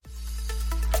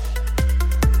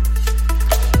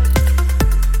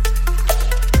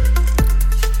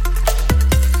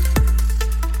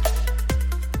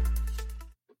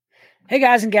Hey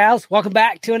guys and gals, welcome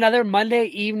back to another Monday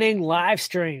evening live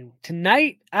stream.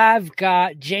 Tonight I've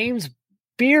got James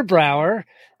Bierbrauer,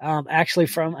 actually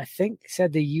from, I think he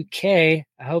said the UK.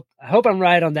 I hope I'm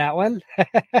right on that one.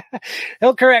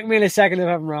 He'll correct me in a second if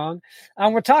I'm wrong.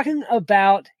 We're talking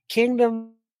about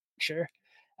kingdom structure,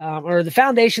 or the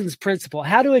foundations principle,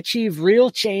 how to achieve real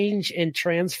change and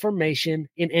transformation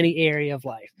in any area of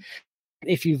life.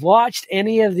 If you've watched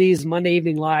any of these Monday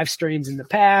evening live streams in the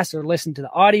past or listened to the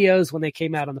audios when they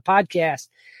came out on the podcast,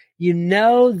 you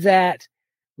know that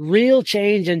real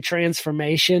change and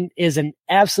transformation is an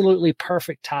absolutely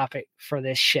perfect topic for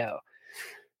this show.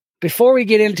 Before we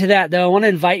get into that, though, I want to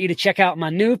invite you to check out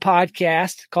my new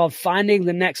podcast called Finding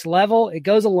the Next Level. It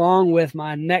goes along with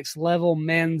my Next Level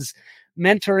Men's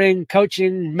Mentoring,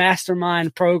 Coaching,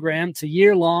 Mastermind program. It's a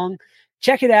year long.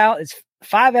 Check it out. It's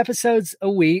 5 episodes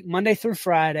a week, Monday through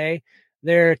Friday.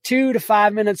 They're 2 to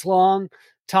 5 minutes long,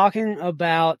 talking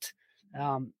about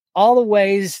all the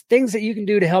ways, things that you can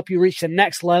do to help you reach the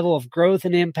next level of growth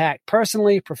and impact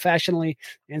personally, professionally,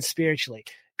 and spiritually.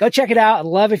 Go check it out. I'd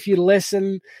love if you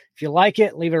listen. If you like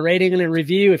it, leave a rating and a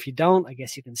review. If you don't, I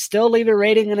guess you can still leave a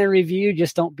rating and a review.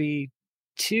 Just don't be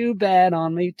too hard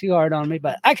on me,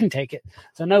 but I can take it.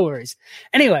 So no worries.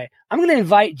 Anyway, I'm going to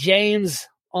invite James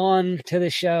on to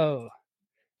the show.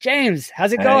 James,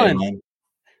 how's it going? Man.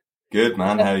 Good,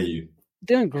 man. How are you?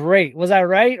 Doing great. Was I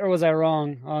right or was I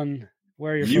wrong on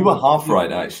where you're from? You were half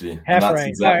right, actually. Half right.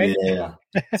 Exactly, right.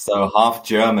 Yeah. So half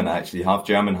German, actually. Half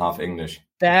German, half English.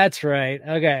 That's right.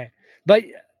 Okay. But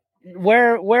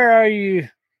where are you?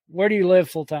 Where do you live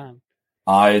full time?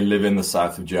 I live in the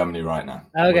south of Germany right now.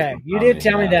 Okay. You did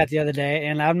tell me that the other day,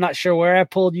 and I'm not sure where I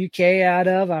pulled UK out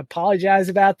of. I apologize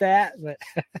about that.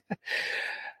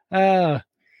 But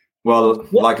well,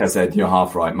 like I said, you're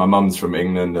half right. My mum's from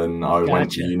England, and I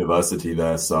went to university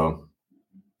there, so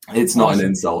it's not an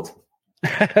insult.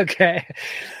 Okay.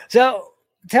 So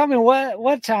tell me,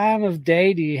 what time of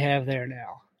day do you have there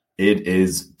now? It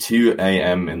is 2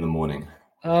 a.m. in the morning.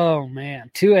 Oh, man,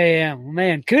 2 a.m.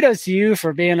 Man, kudos to you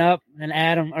for being up and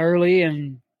at 'em early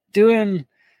and being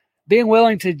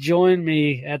willing to join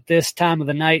me at this time of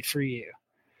the night for you.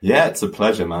 Yeah, it's a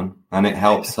pleasure, man. And it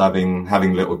helps having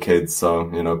little kids. So,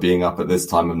 being up at this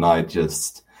time of night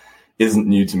just isn't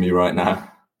new to me right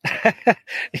now.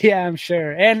 Yeah, I'm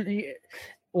sure. And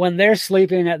when they're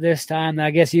sleeping at this time,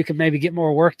 I guess you could maybe get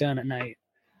more work done at night.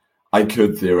 I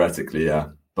could theoretically, yeah.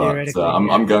 But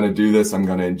I'm going to do this. I'm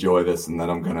going to enjoy this. And then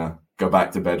I'm going to go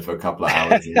back to bed for a couple of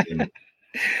hours.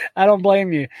 I don't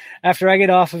blame you. After I get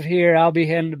off of here, I'll be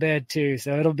heading to bed too.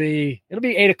 So it'll be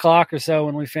 8:00 or so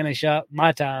when we finish up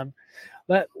my time.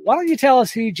 But why don't you tell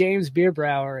us who James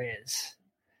Bierbrauer is?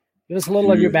 Give us a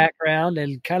little of your background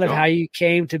and kind of how you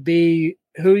came to be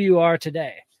who you are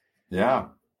today. Yeah.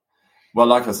 Well,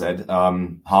 like I said,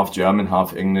 half German,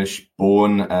 half English,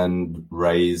 born and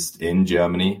raised in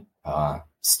Germany,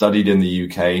 studied in the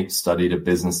UK, studied a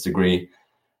business degree.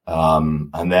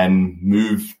 And then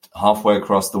moved halfway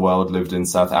across the world, lived in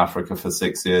South Africa for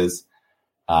 6 years,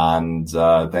 and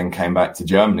then came back to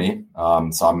Germany.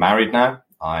 So I'm married now.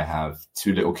 I have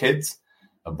 2 little kids,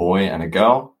 a boy and a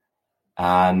girl.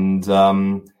 And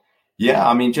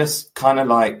just kind of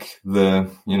like the,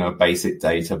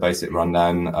 basic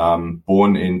rundown,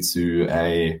 born into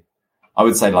I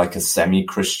would say like a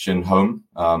semi-Christian home.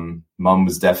 Mum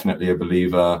was definitely a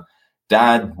believer.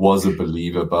 Dad was a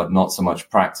believer, but not so much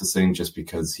practicing, just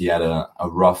because he had a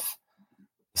rough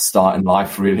start in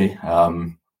life, really.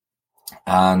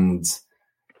 And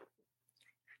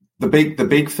the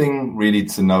big thing really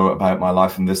to know about my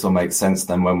life, and this will make sense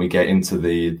then when we get into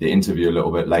the interview a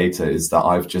little bit later, is that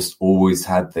I've just always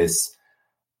had this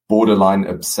borderline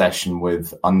obsession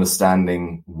with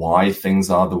understanding why things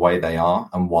are the way they are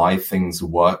and why things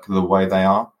work the way they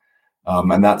are.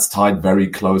 And that's tied very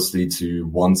closely to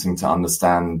wanting to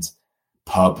understand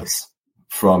purpose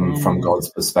from God's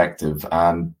perspective.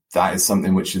 And that is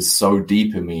something which is so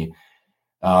deep in me.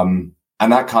 And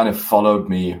that kind of followed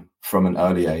me from an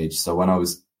early age. So when I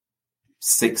was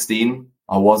 16,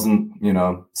 I wasn't,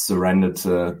 surrendered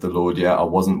to the Lord yet. I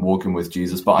wasn't walking with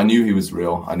Jesus, but I knew he was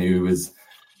real. I knew he was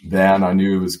there and I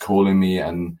knew he was calling me,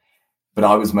 but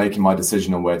I was making my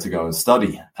decision on where to go and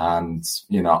study. And,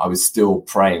 I was still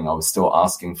praying. I was still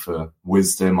asking for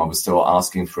wisdom. I was still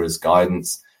asking for his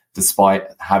guidance, despite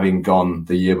having gone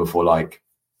the year before, like,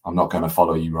 I'm not going to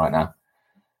follow you right now.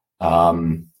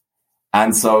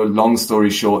 And so long story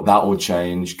short, that all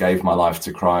changed, gave my life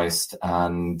to Christ.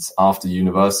 And after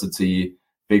university,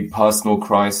 big personal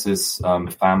crisis,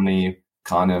 family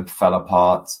kind of fell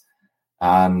apart.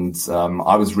 And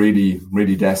I was really,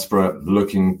 really desperate,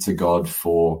 looking to God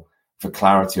for for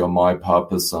clarity on my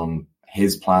purpose, on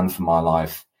his plan for my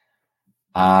life.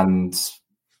 And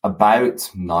about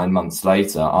 9 months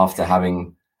later, after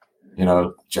having,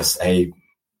 just a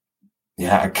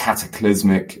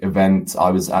cataclysmic event, I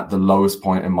was at the lowest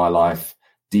point in my life,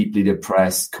 deeply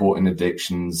depressed, caught in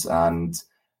addictions,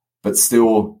 but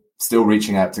still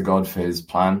reaching out to God for his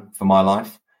plan for my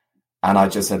life. And I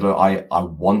just said, look, I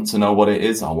want to know what it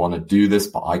is. I want to do this,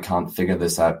 but I can't figure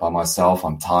this out by myself.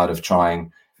 I'm tired of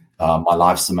trying. My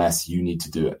life's a mess. You need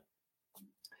to do it.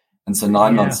 And so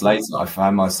 9 months later, I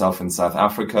found myself in South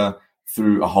Africa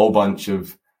through a whole bunch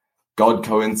of God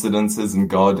coincidences and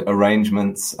God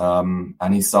arrangements.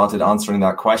 And he started answering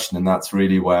that question. And that's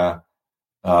really where,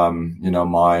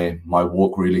 my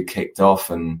walk really kicked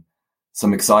off and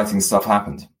some exciting stuff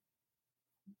happened.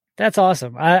 That's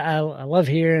awesome. I love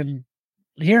hearing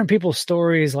people's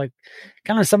stories, like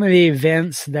kind of some of the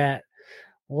events that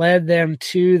led them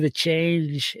to the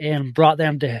change and brought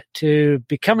them to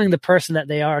becoming the person that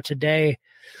they are today.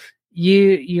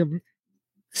 You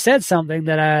said something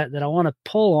that I want to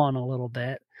pull on a little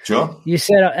bit. Sure. You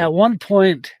said at one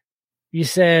point, you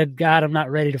said, God, I'm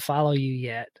not ready to follow you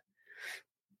yet.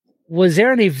 Was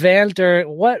there an event or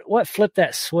what flipped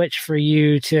that switch for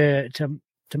you to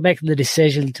make the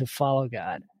decision to follow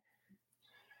God?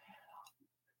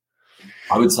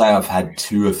 I would say I've had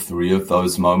 2 or 3 of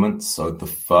those moments. So the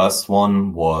first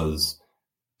one was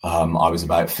I was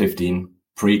about 15,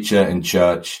 preacher in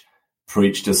church,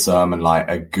 preached a sermon like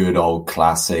a good old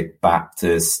classic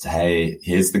Baptist. Hey,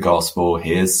 here's the gospel,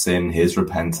 here's sin, here's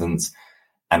repentance.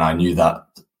 And I knew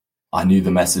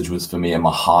the message was for me and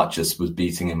my heart just was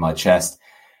beating in my chest.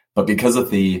 But because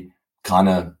of the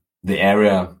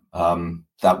area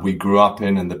that we grew up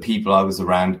in and the people I was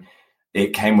around,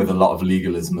 it came with a lot of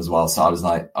legalism as well. So I was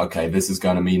like, okay, this is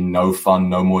going to mean no fun,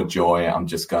 no more joy. I'm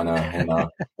just going to,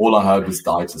 all I heard was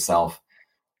die to self.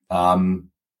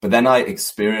 But then I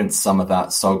experienced some of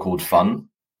that so-called fun.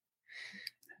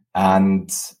 And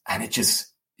it just,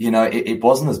 it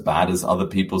wasn't as bad as other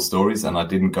people's stories. And I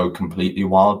didn't go completely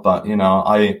wild, but,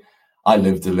 I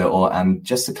lived a little, and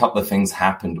just a couple of things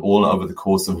happened all over the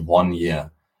course of 1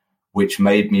 year, which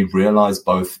made me realize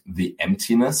both the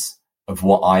emptiness of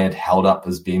what I had held up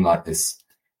as being like this,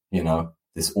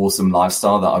 this awesome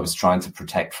lifestyle that I was trying to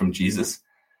protect from Jesus.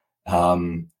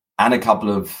 And a couple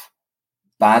of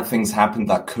bad things happened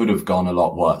that could have gone a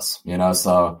lot worse,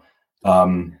 So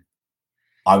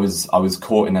I was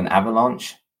caught in an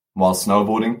avalanche while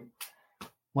snowboarding.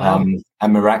 Wow.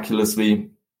 And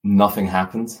miraculously, nothing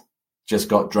happened. Just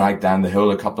got dragged down the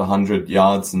hill a couple of 100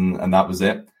 yards and that was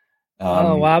it.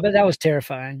 Oh, wow. But that was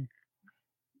terrifying.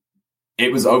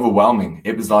 It was overwhelming.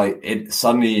 It was like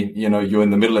suddenly, you're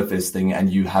in the middle of this thing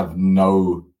and you have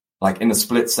in a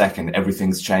split second,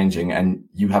 everything's changing and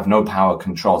you have no power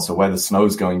control. So where the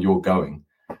snow's going, you're going.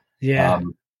 Yeah.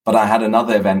 But I had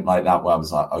another event like that where I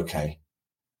was like, okay,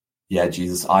 yeah,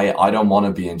 Jesus, I don't want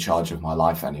to be in charge of my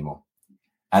life anymore.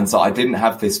 And so I didn't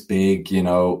have this big,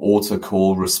 altar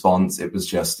call response. It was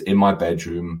just in my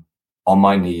bedroom on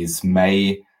my knees,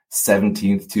 May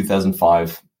 17th,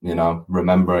 2005,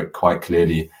 remember it quite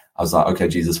clearly. I was like, okay,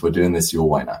 Jesus, we're doing this your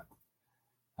way now.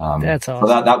 That's awesome.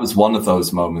 So that was one of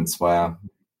those moments where,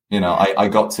 I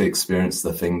got to experience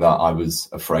the thing that I was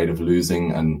afraid of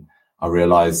losing. And I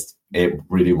realized it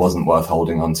really wasn't worth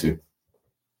holding on to.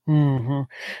 Mm-hmm.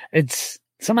 It's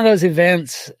some of those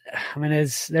events. I mean,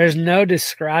 there's no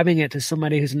describing it to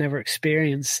somebody who's never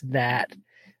experienced that.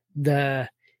 Either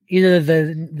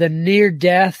the near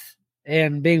death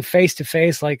and being face to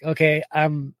face, like, okay,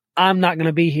 I'm not going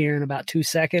to be here in about 2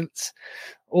 seconds,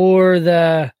 or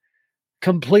the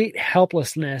complete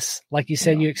helplessness, like you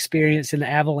said, you experienced in the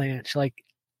avalanche. Like,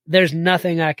 there's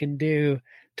nothing I can do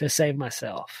to save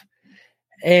myself.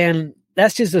 And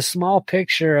that's just a small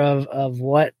picture of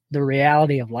what the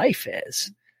reality of life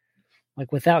is.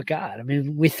 Like, without God, I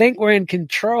mean, we think we're in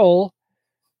control,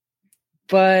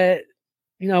 but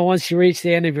once you reach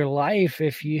the end of your life,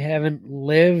 if you haven't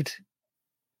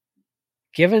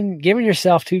given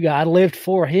yourself to God, lived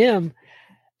for him,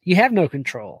 you have no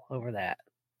control over that.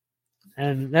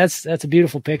 And that's a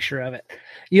beautiful picture of it.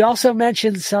 You also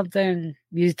mentioned something,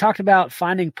 you talked about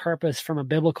finding purpose from a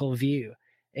biblical view.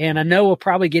 And I know we'll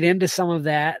probably get into some of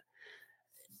that.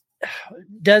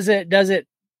 Does it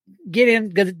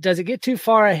get too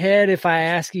far ahead if I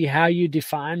ask you how you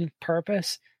define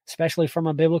purpose, especially from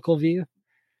a biblical view?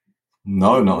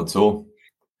 No, not at all.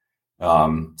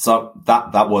 So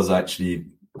that was actually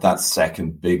that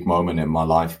second big moment in my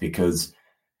life, because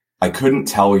I couldn't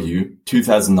tell you,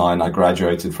 2009, I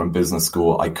graduated from business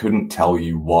school. I couldn't tell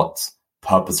you what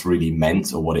purpose really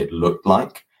meant or what it looked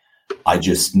like. I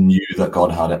just knew that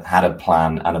God had a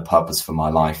plan and a purpose for my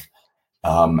life.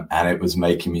 And it was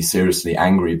making me seriously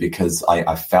angry because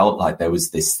I felt like there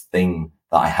was this thing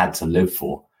that I had to live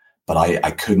for, but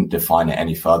I couldn't define it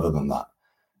any further than that.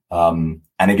 And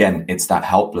again, it's that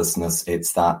helplessness.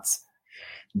 It's that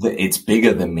it's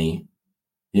bigger than me,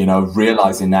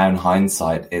 realizing now in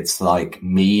hindsight, it's like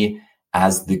me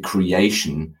as the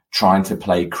creation trying to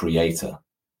play creator.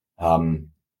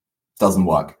 Doesn't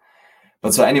work.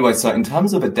 But so anyway, so in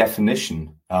terms of a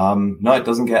definition, no, it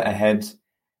doesn't get ahead.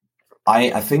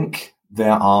 I think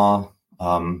there are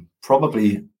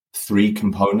probably three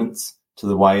components to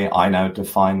the way I now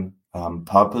define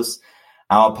purpose.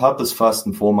 Our purpose, first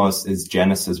and foremost, is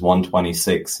Genesis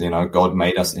 1:26. God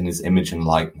made us in his image and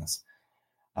likeness.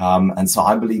 And so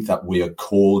I believe that we are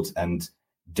called and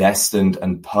destined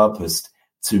and purposed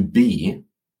to be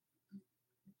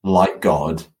like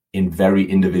God in very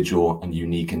individual and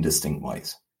unique and distinct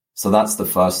ways. So that's the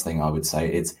first thing I would say.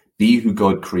 It's be who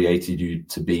God created you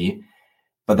to be.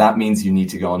 But that means you need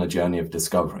to go on a journey of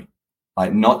discovery.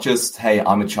 Like, not just, hey,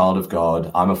 I'm a child of God,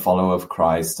 I'm a follower of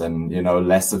Christ, and,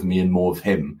 less of me and more of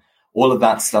him. All of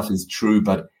that stuff is true.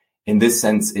 But in this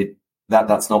sense,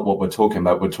 that's not what we're talking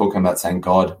about. We're talking about saying,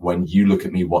 God, when you look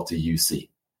at me, what do you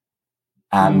see?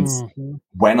 And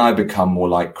when I become more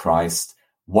like Christ,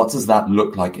 what does that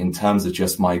look like in terms of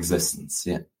just my existence?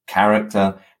 Yeah,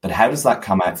 character, but how does that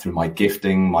come out through my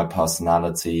gifting, my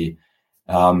personality?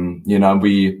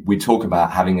 We talk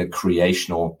about having a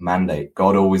creational mandate.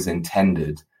 God always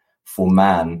intended for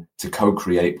man to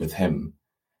co-create with him.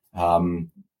 And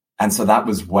so that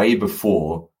was way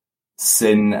before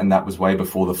sin, and that was way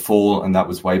before the fall, and that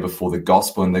was way before the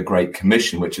gospel and the Great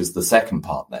Commission, which is the second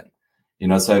part then.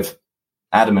 So if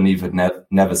Adam and Eve had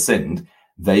never sinned,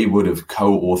 they would have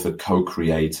co-authored,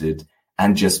 co-created,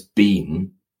 and just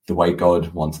been the way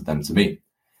God wanted them to be.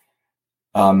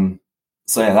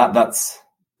 So yeah, that's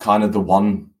kind of the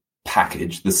one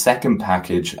package. The second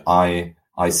package I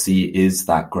see is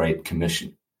that Great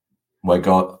Commission, where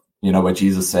God, where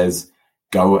Jesus says,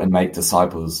 go and make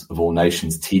disciples of all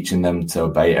nations, teaching them to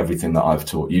obey everything that I've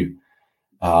taught you.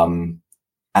 And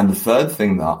the third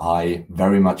thing that I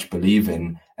very much believe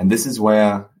in, and this is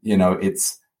where,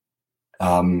 it's,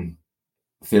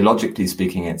 theologically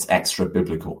speaking, it's extra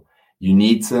biblical. You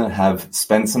need to have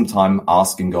spent some time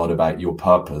asking God about your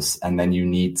purpose, and then you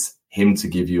need him to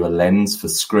give you a lens for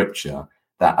scripture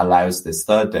that allows this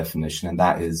third definition. And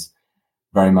that is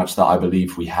very much that I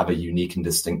believe we have a unique and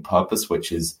distinct purpose,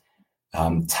 which is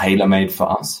tailor-made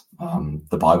for us.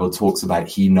 The Bible talks about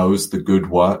he knows the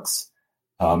good works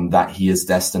that he has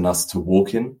destined us to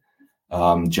walk in.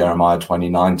 Jeremiah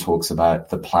 29 talks about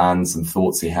the plans and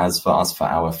thoughts he has for us for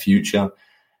our future.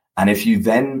 And if you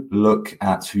then look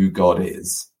at who God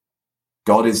is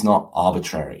not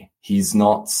arbitrary. He's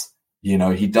not,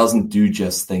 he doesn't do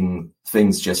just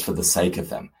things just for the sake of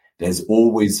them. There's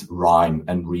always rhyme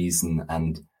and reason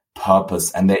and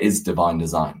purpose, and there is divine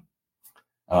design.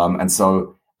 And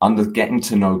so under getting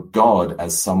to know God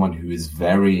as someone who is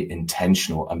very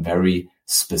intentional and very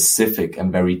specific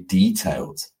and very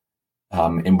detailed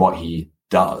in what he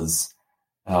does,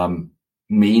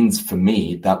 means for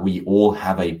me that we all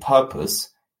have a purpose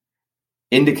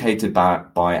indicated by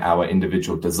our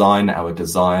individual design, our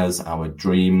desires, our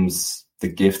dreams, the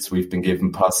gifts we've been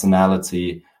given,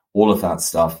 personality, all of that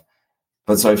stuff.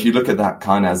 But so if you look at that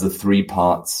kind of as a 3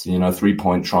 parts,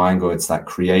 3-point triangle, it's that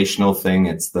creational thing,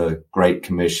 it's the Great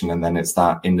Commission, and then it's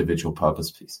that individual purpose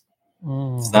piece.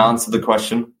 Does that answer the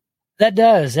question? That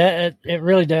does. It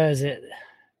really does. It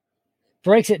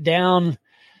breaks it down.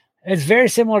 It's very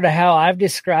similar to how I've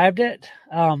described it.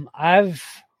 I've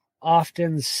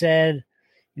often said,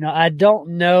 I don't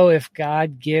know if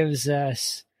God gives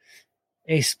us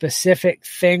a specific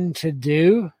thing to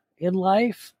do in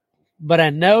life, but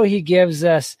I know he gives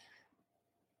us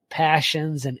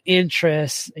passions and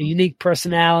interests, a unique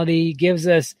personality. He gives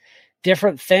us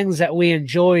different things that we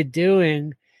enjoy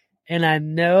doing. And I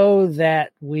know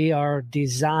that we are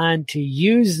designed to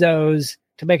use those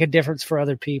to make a difference for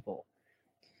other people.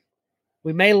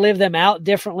 We may live them out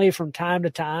differently from time to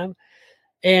time.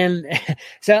 And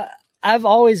so I've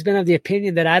always been of the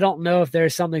opinion that I don't know if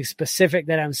there's something specific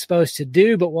that I'm supposed to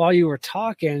do. But while you were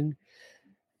talking,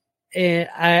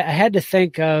 I had to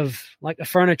think of like a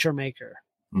furniture maker.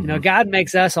 Mm-hmm. God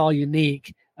makes us all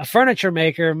unique. A furniture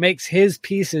maker makes his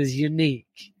pieces unique.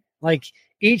 Like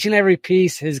each and every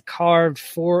piece is carved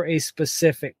for a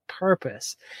specific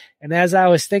purpose. And as I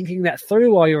was thinking that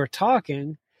through while you were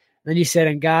talking, then you said,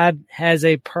 and God has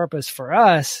a purpose for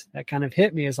us, that kind of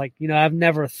hit me. It's like, I've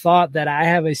never thought that I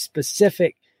have a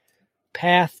specific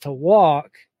path to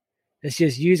walk, It's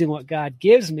just using what God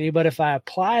gives me. But if I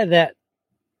apply that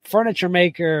furniture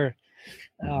maker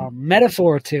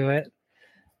metaphor to it,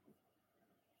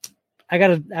 I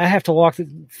have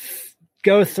to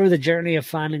go through the journey of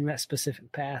finding that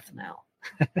specific path now.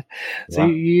 So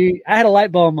I had a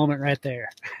light bulb moment right there.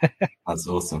 That's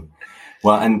awesome.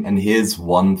 Well, and here's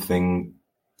one thing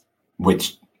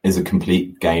which is a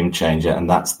complete game changer, and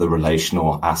that's the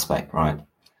relational aspect, right?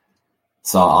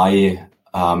 So I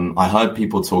heard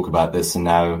people talk about this, and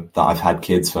now that I've had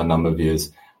kids for a number of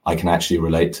years, I can actually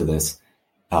relate to this.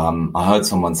 I heard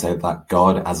someone say that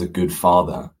God, as a good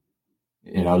father,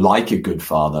 like a good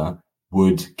father,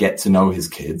 would get to know his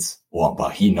kids, well,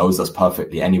 he knows us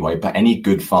perfectly anyway, but any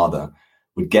good father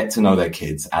would get to know their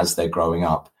kids as they're growing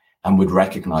up and would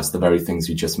recognize the very things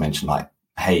you just mentioned, like,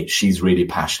 hey, she's really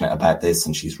passionate about this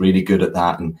and she's really good at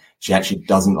that, and she actually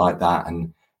doesn't like that,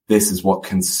 and this is what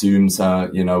consumes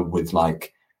her, with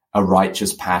like a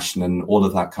righteous passion and all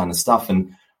of that kind of stuff.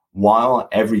 And while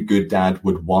every good dad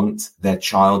would want their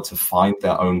child to find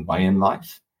their own way in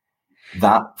life,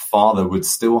 that father would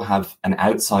still have an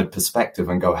outside perspective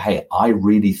and go, hey, I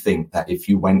really think that if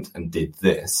you went and did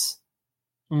this,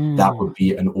 that would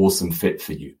be an awesome fit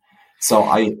for you. So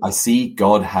I see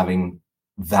God having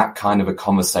that kind of a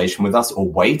conversation with us, or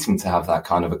waiting to have that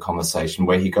kind of a conversation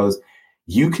where he goes,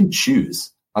 you can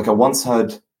choose. Like I once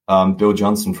heard Bill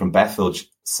Johnson from Bethel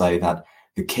say that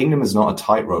the kingdom is not a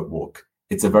tightrope walk.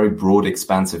 It's a very broad,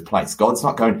 expansive place. God's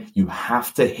not going, you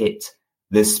have to hit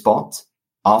this spot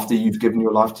after you've given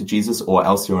your life to Jesus or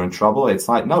else you're in trouble. It's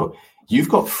like, no, you've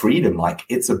got freedom. Like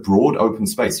it's a broad, open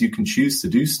space. You can choose to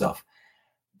do stuff.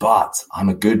 But I'm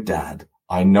a good dad.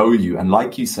 I know you. And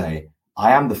like you say,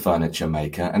 I am the furniture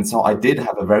maker. And so I did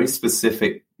have a very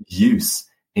specific use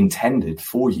intended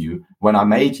for you when I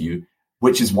made you,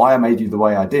 which is why I made you the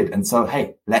way I did. And so,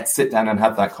 hey, let's sit down and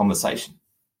have that conversation.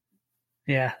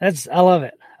 Yeah, I love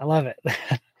it. I love it.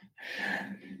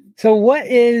 So what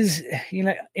is,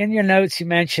 in your notes, you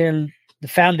mentioned the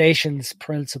foundations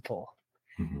principle.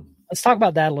 Mm-hmm. Let's talk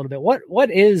about that a little bit.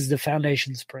 What is the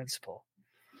foundations principle?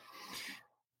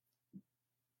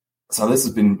 So this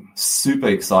has been super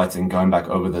exciting going back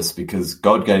over this, because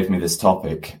God gave me this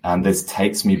topic, and this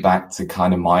takes me back to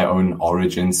kind of my own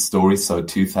origin story. So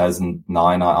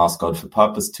 2009, I asked God for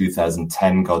purpose.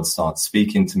 2010, God started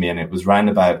speaking to me, and it was round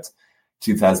about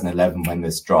 2011 when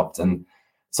this dropped. And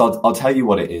so I'll tell you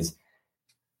what it is.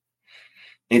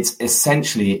 It's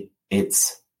essentially,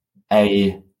 it's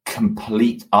a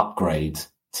complete upgrade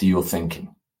to your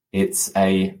thinking. It's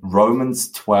a Romans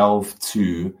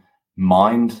 12:2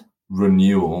 mind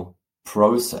renewal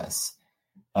process.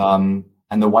 And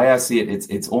the way I see it,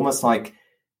 it's almost like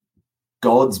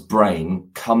God's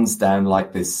brain comes down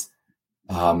like this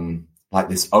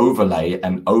overlay,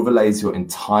 and overlays your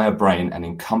entire brain and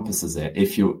encompasses it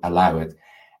if you allow it.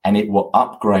 And it will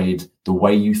upgrade the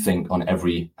way you think on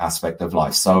every aspect of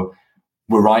life. So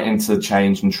we're right into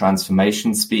change and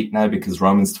transformation speak now, because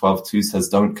Romans 12:2 says,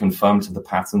 don't conform to the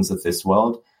patterns of this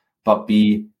world, but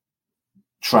be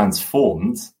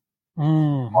transformed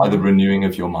by the renewing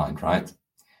of your mind, right?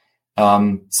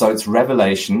 So it's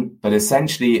revelation, but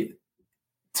essentially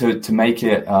to make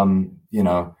it,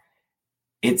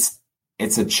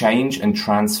 it's a change and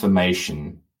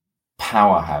transformation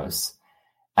powerhouse.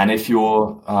 And if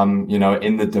you're,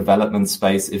 in the development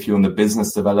space, if you're in the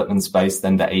business development space,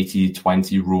 then the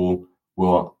 80-20 rule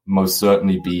will most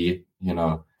certainly be,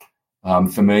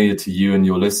 familiar to you and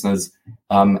your listeners.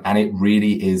 And it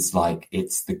really is like,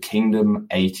 it's the kingdom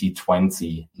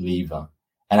 80-20 lever.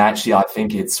 And actually, I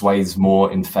think it sways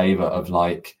more in favor of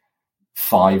like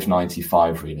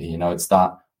 5-95, really. It's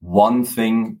that one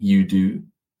thing you do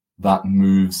that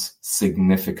moves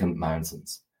significant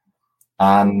mountains.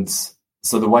 And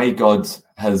so the way God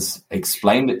has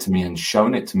explained it to me and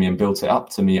shown it to me and built it up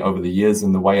to me over the years,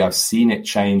 and the way I've seen it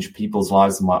change people's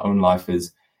lives and my own life,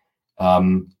 is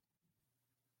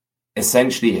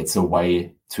essentially it's a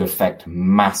way to affect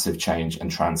massive change and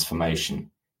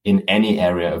transformation in any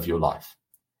area of your life,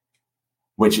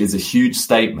 which is a huge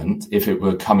statement if it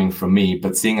were coming from me,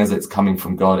 but seeing as it's coming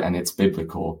from God and it's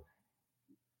biblical,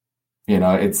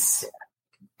 that's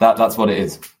what it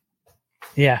is.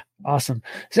 Yeah. Awesome.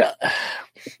 So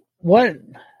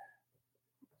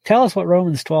tell us what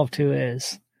Romans 12:2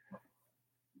 is.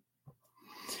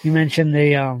 You mentioned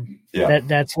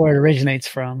that's where it originates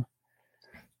from.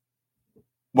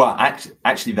 Well,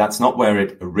 actually, that's not where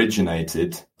it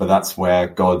originated, but that's where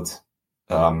God,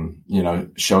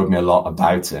 showed me a lot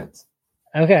about it.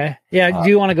 Okay. Yeah. Do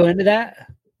you want to go into that?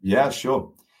 Yeah,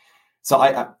 sure. So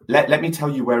let me tell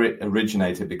you where it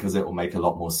originated, because it will make a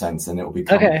lot more sense, and it will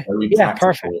become very tactical.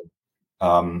 Perfect.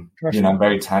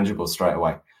 very tangible straight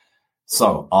away.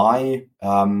 So I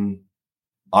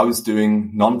was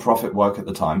doing non-profit work at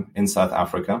the time in South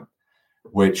Africa,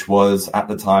 which was at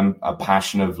the time a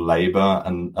passion of labor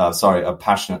and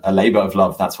a labor of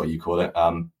love. That's what you call it.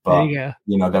 But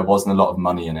there wasn't a lot of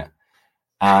money in it.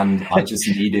 And I just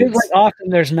needed. Like often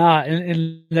there's not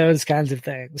in those kinds of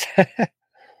things.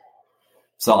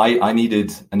 So I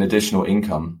needed an additional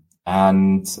income,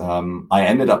 and I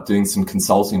ended up doing some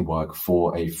consulting work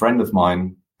for a friend of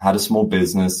mine, had a small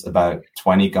business, about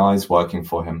 20 guys working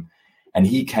for him. And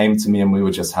he came to me and we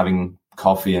were just having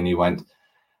coffee and he went,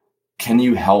 "Can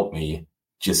you help me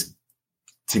just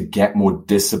to get more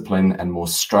discipline and more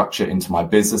structure into my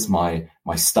business? My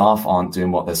staff aren't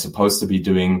doing what they're supposed to be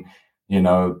doing.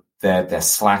 They're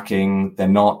slacking. They're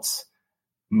not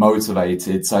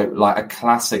motivated." So like a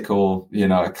classic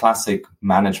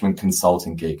management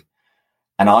consulting gig.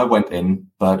 And I went in,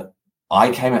 but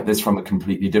I came at this from a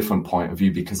completely different point of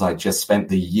view because I just spent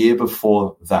the year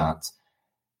before that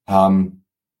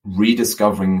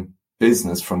rediscovering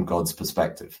business from God's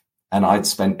perspective. And I'd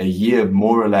spent a year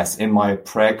more or less in my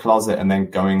prayer closet and then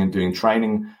going and doing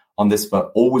training on this,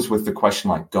 but always with the question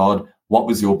like, God, what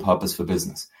was your purpose for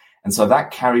business? And so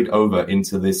that carried over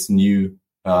into this new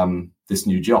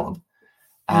job.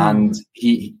 And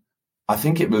I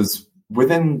think it was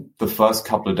within the first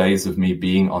couple of days of me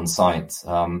being on site,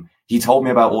 he told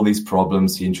me about all these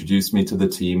problems. He introduced me to the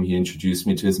team. He introduced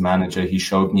me to his manager. He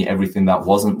showed me everything that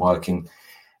wasn't working.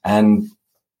 And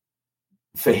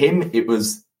for him, it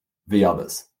was the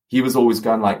others. He was always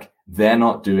going like, they're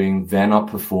not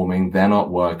performing, they're not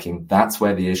working. That's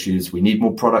where the issue is. We need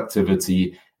more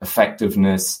productivity,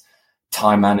 effectiveness,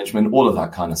 time management, all of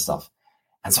that kind of stuff.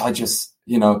 And so I just,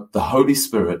 the Holy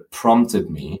Spirit prompted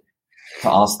me to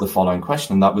ask the following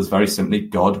question. And that was very simply,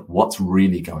 God, what's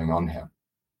really going on here?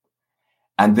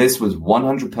 And this was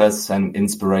 100%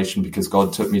 inspiration because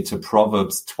God took me to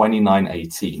Proverbs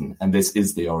 29:18. And this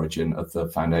is the origin of the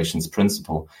Foundation's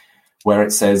principle, where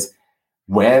it says,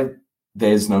 where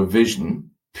there's no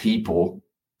vision, people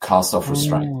cast off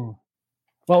restraint.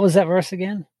 What was that verse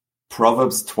again?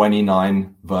 Proverbs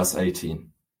 29, verse 18.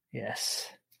 Yes.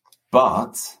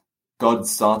 But God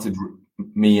started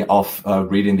me off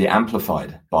reading the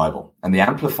Amplified Bible. And the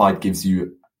Amplified gives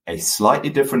you a slightly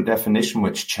different definition,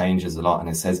 which changes a lot. And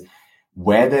it says,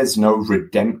 where there's no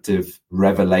redemptive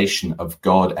revelation of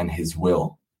God and his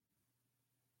will,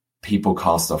 people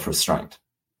cast off restraint.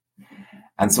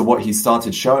 And so what he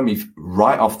started showing me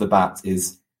right off the bat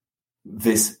is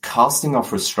this casting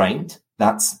off restraint,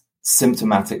 that's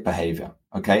symptomatic behavior,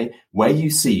 okay? Where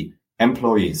you see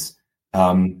employees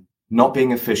not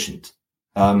being efficient,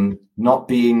 not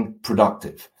being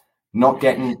productive, not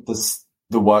getting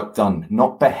the work done,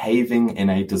 not behaving in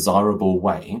a desirable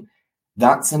way,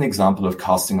 that's an example of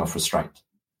casting off restraint.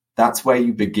 That's where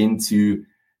you begin to,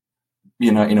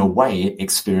 in a way,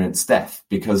 experience death,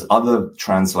 because other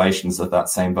translations of that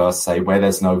same verse say, where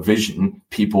there's no vision,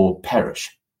 people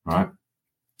perish, right?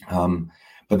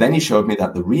 But then he showed me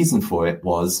that the reason for it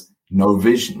was no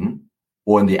vision,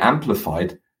 or in the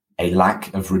Amplified, a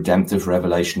lack of redemptive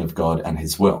revelation of God and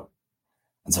his will.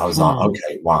 And so I was like,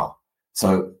 okay, wow.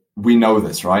 So we know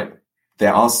this, right?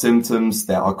 There are symptoms,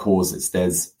 there are causes,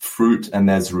 there's fruit and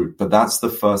there's root. But that's the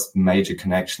first major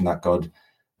connection that God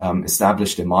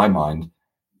established in my mind.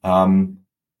 And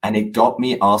it got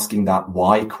me asking that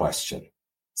why question.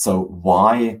 So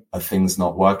why are things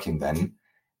not working then?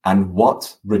 And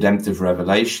what redemptive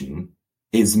revelation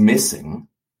is missing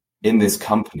in this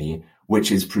company,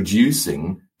 which is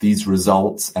producing these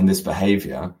results and this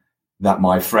behavior that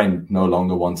my friend no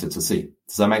longer wanted to see?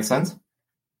 Does that make sense?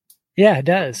 Yeah, it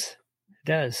does. It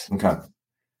does. Okay.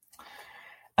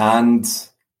 And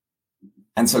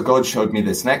so God showed me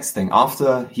this next thing.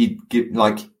 After he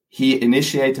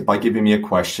initiated by giving me a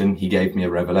question, he gave me a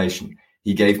revelation.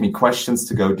 He gave me questions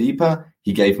to go deeper.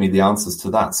 He gave me the answers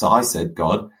to that. So I said,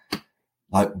 God,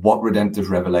 like, what redemptive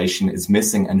revelation is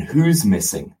missing and who's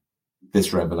missing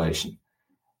this revelation?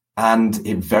 And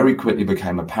it very quickly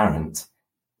became apparent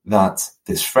that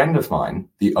this friend of mine,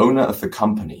 the owner of the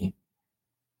company,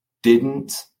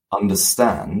 didn't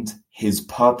understand his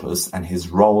purpose and his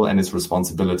role and his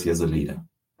responsibility as a leader.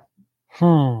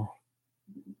 Wow.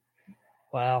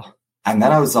 And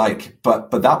then I was like, but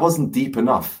that wasn't deep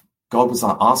enough. God was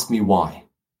like, ask me why.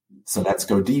 So let's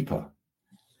go deeper.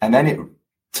 And then it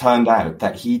turned out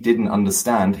that he didn't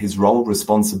understand his role,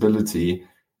 responsibility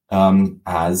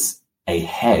as a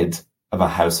head of a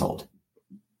household.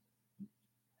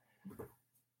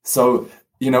 So,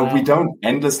 wow. We don't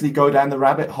endlessly go down the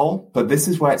rabbit hole, but this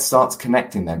is where it starts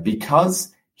connecting then,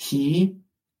 because he,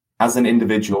 as an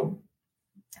individual,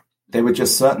 there were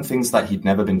just certain things that he'd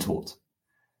never been taught.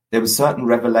 There was certain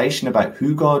revelation about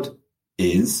who God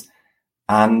is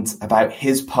and about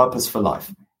his purpose for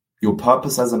life. Your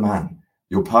purpose as a man,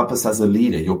 your purpose as a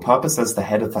leader, your purpose as the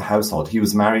head of the household. He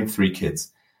was married, 3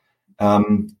 kids.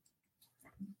 That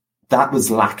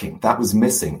was lacking, that was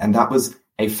missing, and that was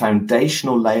a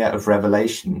foundational layer of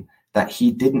revelation that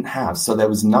he didn't have. So there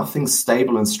was nothing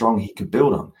stable and strong he could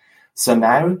build on. So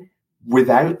now,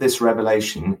 without this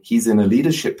revelation, he's in a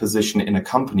leadership position in a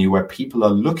company where people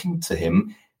are looking to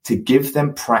him to give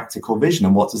them practical vision.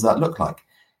 And what does that look like?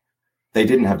 They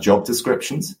didn't have job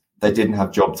descriptions. They didn't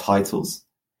have job titles.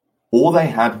 All they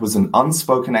had was an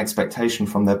unspoken expectation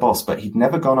from their boss, but he'd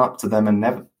never gone up to them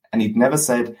and he'd never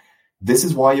said, this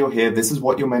is why you're here. This is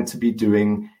what you're meant to be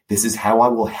doing. This is how I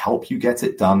will help you get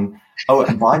it done. Oh,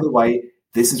 and by the way,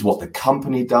 this is what the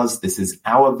company does. This is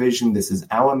our vision. This is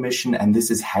our mission. And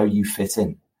this is how you fit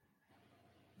in.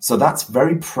 So that's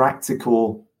very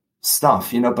practical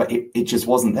stuff, but it just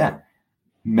wasn't there.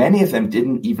 Many of them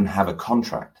didn't even have a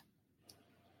contract.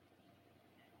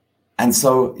 And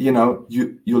so,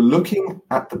 you're looking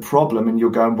at the problem and you're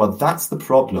going, well, that's the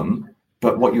problem.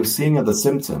 But what you're seeing are the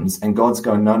symptoms, and God's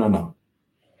going, no.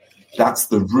 That's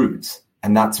the root,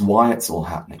 and that's why it's all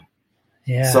happening.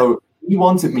 Yeah. So he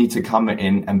wanted me to come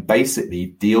in and basically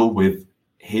deal with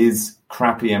his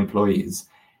crappy employees.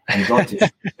 And God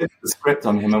just flipped the script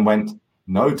on him and went,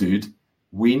 no, dude,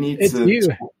 we need it's to. You.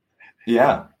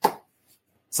 Yeah.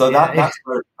 So that's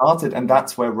where it started, and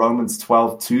that's where Romans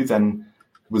 12:2 then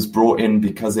was brought in,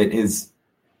 because it is,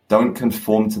 don't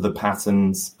conform to the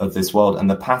patterns of this world. And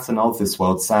the pattern of this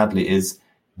world, sadly, is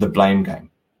the blame game.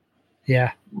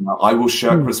 Yeah. I will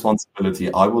shirk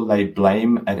responsibility. I will lay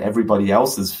blame at everybody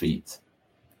else's feet.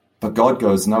 But God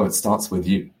goes, no, it starts with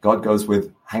you. God goes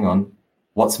with, hang on,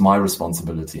 what's my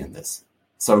responsibility in this?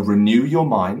 So renew your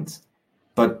mind,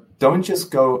 but don't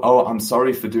just go, oh, I'm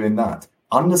sorry for doing that.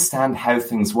 Understand how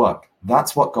things work.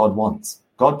 That's what God wants.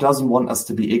 God doesn't want us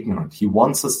to be ignorant. He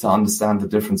wants us to understand the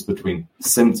difference between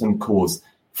symptom, cause,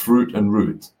 fruit, and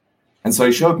root. And so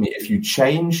he showed me, if you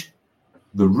change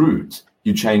the root,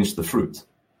 you change the fruit.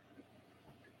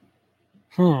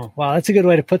 Wow, that's a good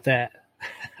way to put that.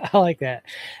 I like that.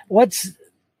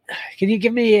 Can you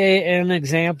give me an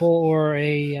example or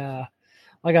a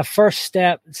first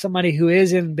step, somebody who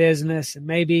is in business and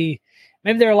maybe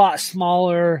they're a lot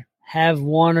smaller, have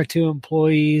 1 or 2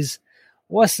 employees.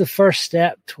 What's the first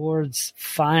step towards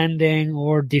finding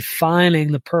or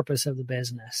defining the purpose of the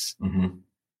business? Mm-hmm.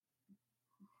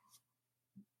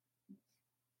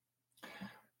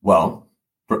 Well,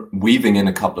 weaving in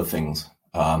a couple of things.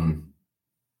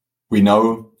 We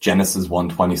know Genesis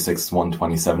 1:26,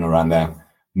 1:27, around there,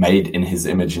 made in his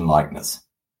image and likeness.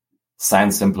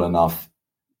 Sounds simple enough,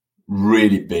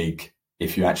 really big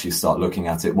if you actually start looking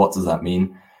at it. What does that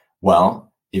mean?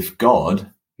 Well, if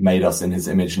God made us in his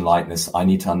image and likeness, I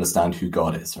need to understand who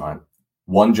God is, right?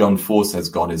 1 John 4 says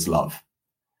God is love.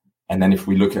 And then if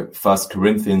we look at 1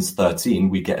 Corinthians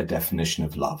 13, we get a definition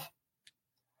of love.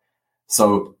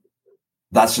 So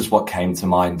that's just what came to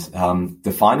mind.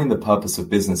 Defining the purpose of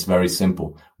business, very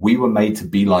simple. We were made to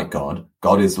be like God.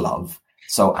 God is love.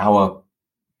 So our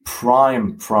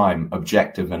prime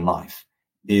objective in life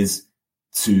is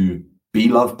to be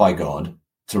loved by God,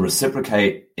 to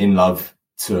reciprocate in love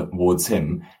towards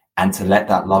him, and to let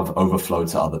that love overflow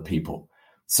to other people.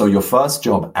 So your first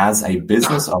job as a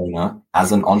business owner,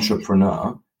 as an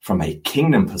entrepreneur, from a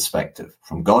kingdom perspective,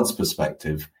 from God's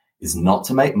perspective, is not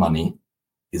to make money,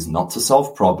 is not to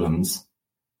solve problems.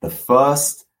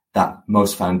 That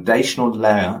most foundational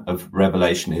layer of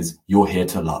revelation is you're here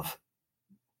to love.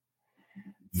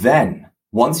 Then,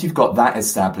 once you've got that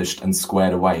established and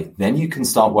squared away, then you can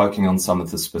start working on some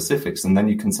of the specifics. And then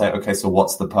you can say, okay, so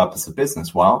what's the purpose of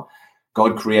business? Well,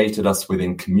 God created us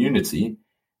within community.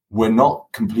 We're not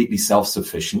completely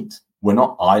self-sufficient. We're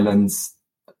not islands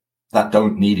that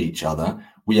don't need each other.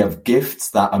 We have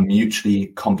gifts that are mutually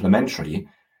complementary.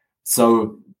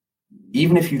 So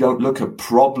even if you don't look at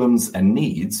problems and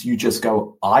needs, you just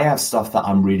go, I have stuff that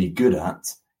I'm really good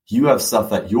at. You have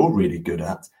stuff that you're really good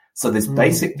at. So this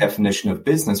basic definition of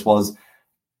business was,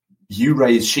 you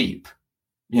raise sheep.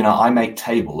 I make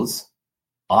tables.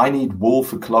 I need wool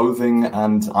for clothing,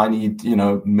 and I need,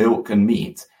 milk and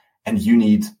meat, and you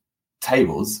need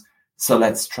tables. So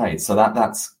let's trade. So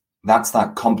that's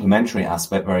that complementary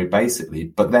aspect very basically.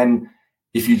 But then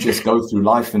if you just go through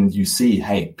life and you see,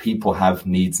 hey, people have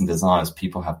needs and desires,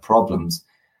 people have problems.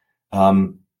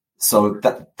 So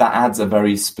that adds a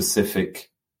very specific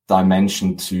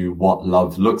dimension to what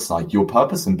love looks like. Your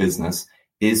purpose in business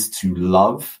is to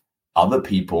love other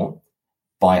people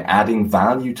by adding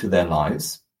value to their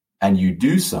lives And you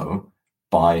do so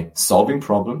by solving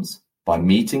problems, by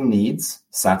meeting needs,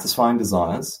 satisfying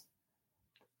desires.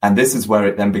 And this is where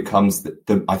it then becomes,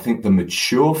 I think the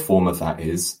mature form of that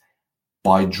is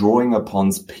by drawing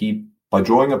upon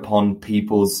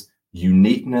people's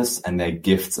uniqueness and their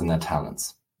gifts and their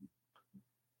talents.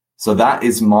 So that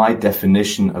is my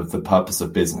definition of the purpose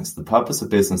of business. The purpose of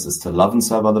business is to love and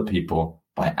serve other people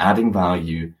by adding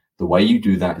value. The way you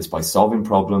do that is by solving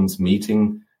problems,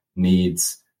 meeting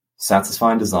needs,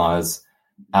 satisfying desires.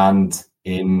 And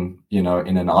in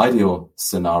an ideal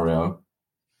scenario,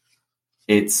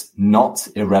 it's not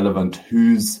irrelevant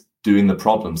who's doing the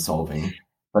problem solving,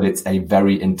 but it's a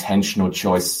very intentional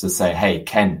choice to say, hey,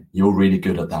 Ken, you're really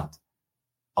good at that.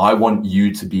 I want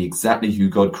you to be exactly who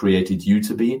God created you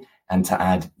to be, and to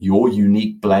add your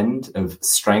unique blend of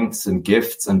strengths and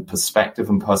gifts and perspective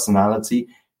and personality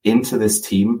into this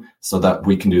team so that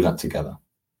we can do that together.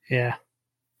 Yeah.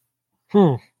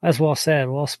 That's well said,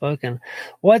 well spoken.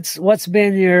 What's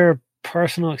been your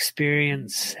personal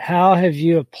experience? How have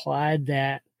you applied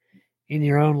that in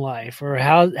your own life, or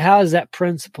how has that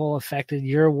principle affected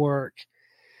your work,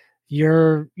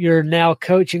 your now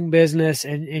coaching business,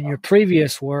 and your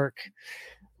previous work?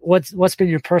 What's been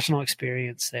your personal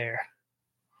experience there?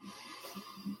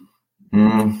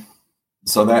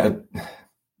 So that,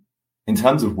 in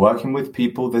terms of working with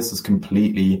people, this has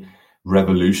completely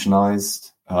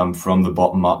revolutionized from the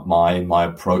bottom up my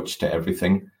approach to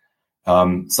everything.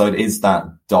 So it is that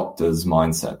doctor's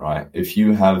mindset, right? If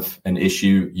you have an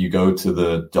issue, you go to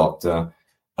the doctor.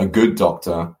 A good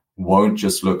doctor won't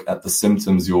just look at the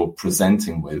symptoms you're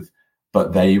presenting with,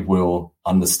 but they will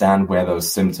understand where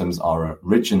those symptoms are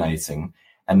originating.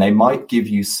 And they might give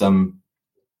you some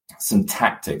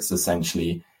tactics,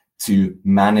 essentially, to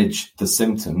manage the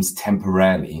symptoms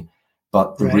temporarily.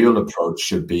 But the real approach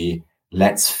should be,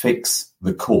 let's fix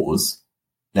the cause.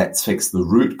 Let's fix the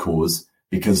root cause,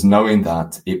 because knowing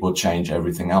that, it will change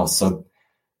everything else. So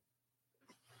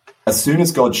as soon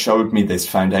as God showed me this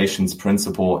foundations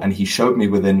principle, and he showed me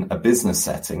within a business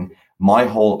setting, my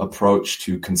whole approach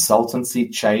to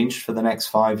consultancy changed for the next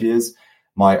 5 years.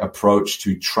 My approach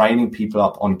to training people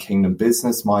up on kingdom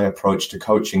business, my approach to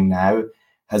coaching now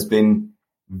has been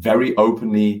very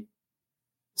openly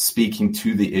speaking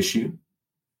to the issue,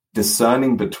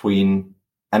 discerning between,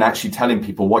 and actually telling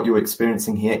people what you're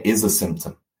experiencing here is a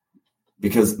symptom.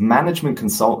 Because management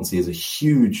consultancy is a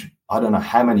huge, I don't know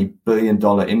how many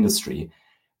billion-dollar industry,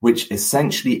 which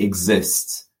essentially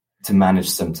exists to manage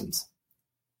symptoms.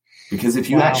 Because if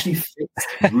you actually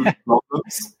fix root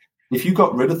problems, if you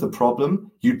got rid of the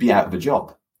problem, you'd be out of a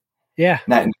job. Yeah.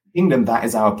 Now, in the kingdom, that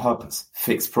is our purpose.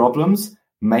 Fix problems,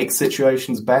 make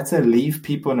situations better, leave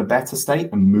people in a better state,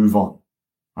 and move on.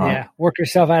 Right? Yeah. Work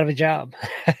yourself out of a job.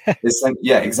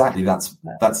 Yeah, exactly. That's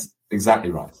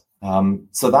exactly right.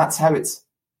 So that's how it's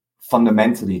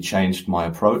fundamentally changed my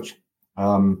approach.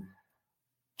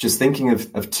 Just thinking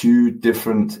of two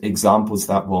different examples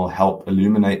that will help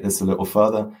illuminate this a little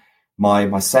further.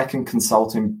 My second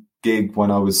consulting gig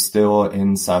when I was still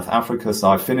in South Africa. So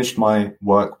I finished my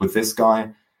work with this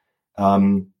guy.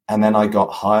 And then I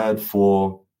got hired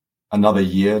for another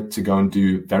year to go and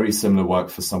do very similar work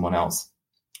for someone else.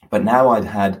 But now I'd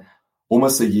had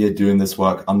almost a year doing this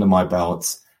work under my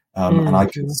belt. And I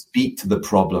could speak to the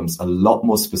problems a lot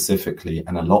more specifically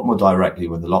and a lot more directly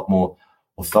with a lot more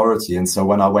authority. And so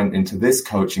when I went into this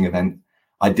coaching event,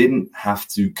 I didn't have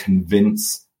to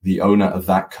convince the owner of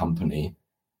that company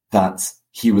that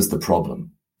he was the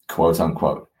problem, quote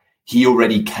unquote. He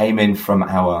already came in from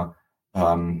our,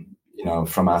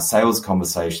 from our sales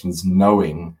conversations,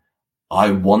 knowing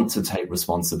I want to take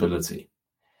responsibility.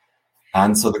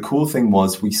 And so the cool thing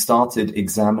was we started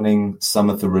examining some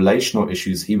of the relational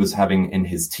issues he was having in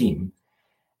his team.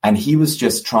 And he was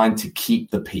just trying to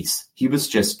keep the peace. He was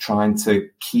just trying to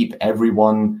keep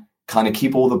everyone, kind of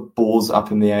keep all the balls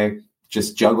up in the air,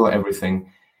 just juggle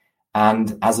everything.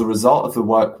 And as a result of the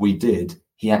work we did,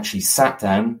 he actually sat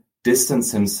down,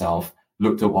 distanced himself,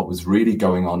 looked at what was really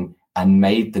going on, and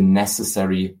made the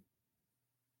necessary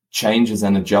changes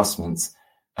and adjustments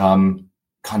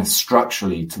kind of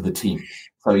structurally to the team.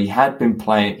 So he'd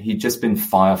just been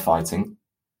firefighting.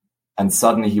 And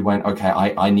suddenly he went, okay,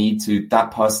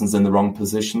 that person's in the wrong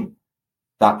position.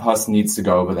 That person needs to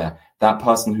go over there. That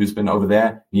person who's been over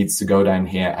there needs to go down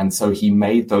here. And so he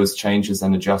made those changes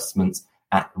and adjustments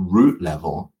at root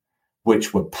level,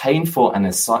 which were painful and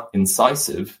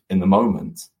incisive in the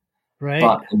moment. Right.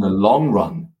 But in the long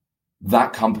run,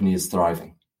 that company is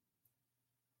thriving.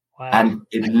 Wow. And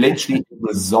it literally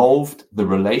resolved the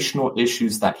relational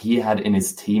issues that he had in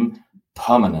his team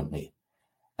permanently.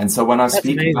 And so when I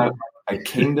speak about a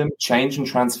kingdom change and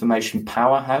transformation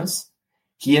powerhouse.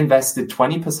 He invested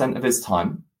 20% of his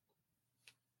time.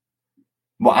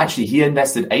 Well, actually, he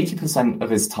invested 80% of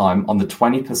his time on the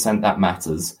 20% that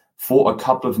matters for a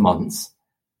couple of months.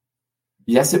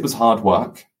 Yes, it was hard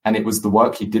work, and it was the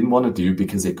work he didn't want to do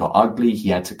because it got ugly. He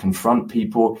had to confront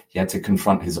people. He had to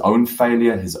confront his own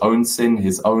failure, his own sin,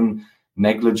 his own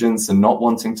negligence, and not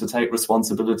wanting to take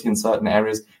responsibility in certain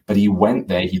areas. But he went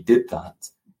there, he did that,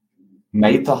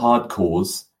 made the hard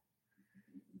calls,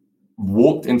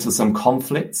 walked into some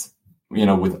conflict,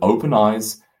 with open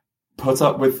eyes, put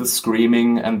up with the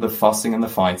screaming and the fussing and the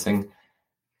fighting.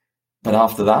 But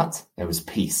after that, there was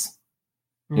peace.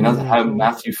 You know how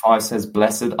Matthew 5 says,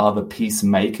 blessed are the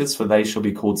peacemakers, for they shall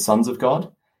be called sons of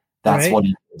God? That's what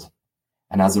he did.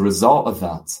 And as a result of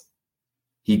that,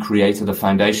 he created a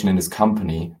foundation in his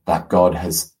company that God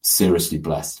has seriously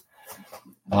blessed.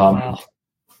 Wow.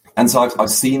 And so I've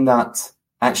seen that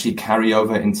actually carry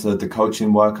over into the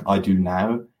coaching work I do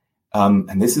now.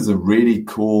 And this is a really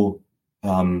cool,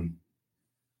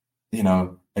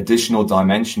 additional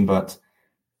dimension, but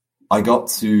I got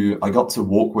to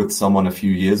walk with someone a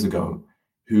few years ago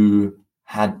who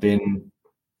had been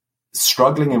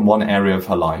struggling in one area of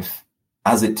her life,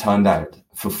 as it turned out,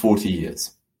 for 40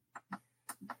 years.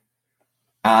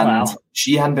 And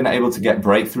she hadn't been able to get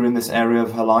breakthrough in this area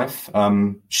of her life.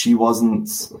 She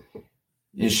was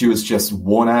just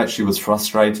worn out. She was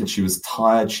frustrated. She was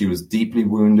tired. She was deeply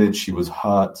wounded. She was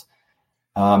hurt.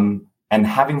 And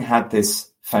having had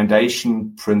this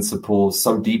foundation principle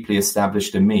so deeply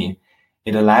established in me,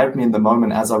 it allowed me in the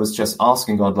moment, as I was just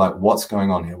asking God, like, what's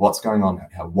going on here? What's going on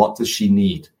here? What does she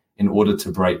need in order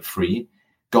to break free?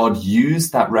 God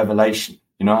used that revelation.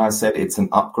 I said it's an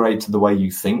upgrade to the way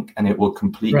you think, and it will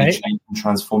completely change and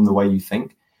transform the way you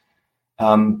think.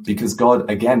 Because God,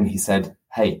 again, he said,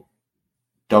 hey,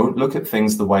 don't look at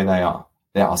things the way they are.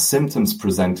 There are symptoms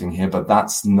presenting here, but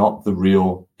that's not the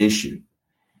real issue.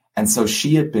 And so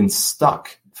she had been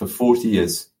stuck for 40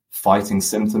 years fighting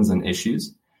symptoms and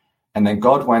issues. And then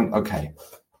God went, okay,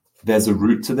 there's a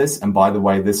root to this. And by the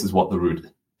way, this is what the root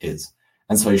is.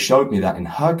 And so he showed me that in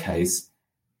her case,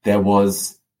 there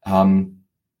was,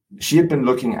 she had been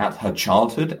looking at her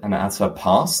childhood and at her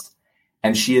past,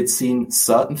 and she had seen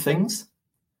certain things.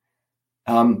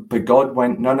 But God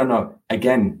went, no.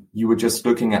 Again, you were just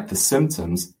looking at the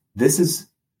symptoms. This is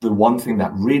the one thing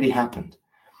that really happened.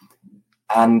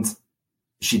 And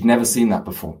she'd never seen that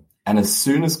before. And as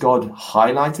soon as God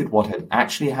highlighted what had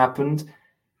actually happened,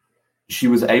 she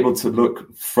was able to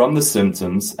look from the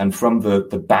symptoms and from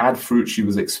the bad fruit she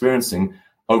was experiencing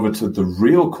over to the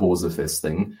real cause of this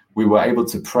thing. We were able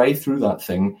to pray through that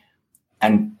thing,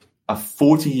 and a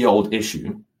 40-year-old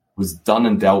issue was done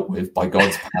and dealt with by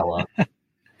God's power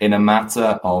in a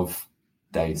matter of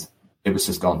days. It was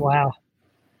just gone. Wow.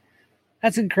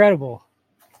 That's incredible.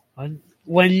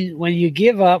 When you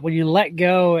give up, when you let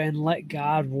go and let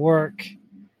God work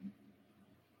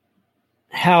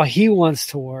how he wants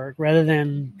to work rather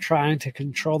than trying to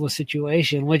control the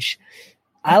situation, which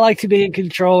I like to be in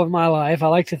control of my life. I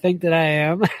like to think that I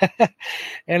am.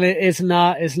 And it's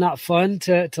not fun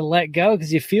to let go,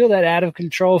 because you feel that out of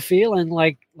control feeling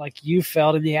like you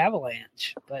felt in the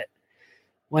avalanche. But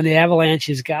when the avalanche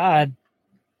is God,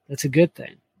 that's a good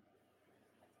thing.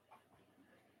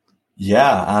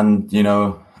 Yeah. And,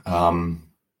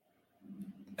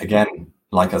 again,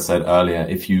 like I said earlier,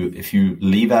 if you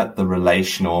leave out the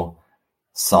relational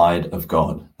side of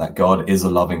God, that God is a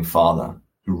loving father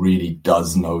who really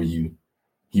does know you.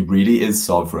 He really is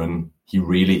sovereign. He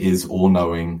really is all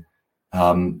knowing,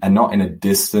 and not in a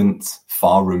distant,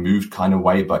 far removed kind of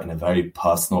way, but in a very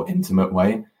personal, intimate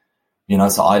way.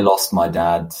 So I lost my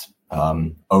dad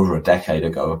over a decade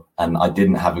ago, and I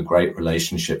didn't have a great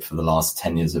relationship for the last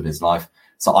 10 years of his life.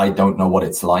 So I don't know what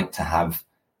it's like to have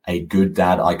a good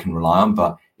dad I can rely on.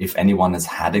 But if anyone has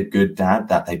had a good dad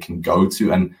that they can go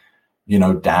to, and,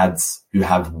 dads who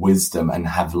have wisdom and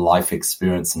have life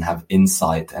experience and have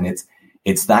insight, and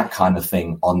it's that kind of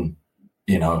thing on,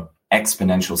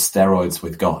 exponential steroids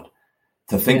with God,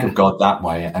 to think of God that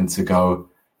way and to go,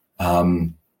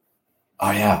 oh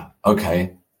yeah,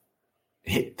 okay.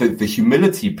 The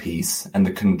humility piece and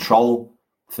the control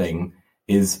thing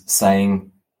is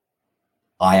saying,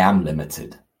 I am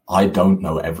limited. I don't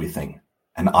know everything,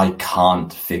 and I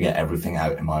can't figure everything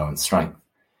out in my own strength.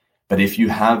 But if you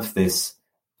have this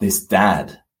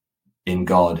dad in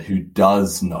God who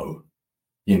does know,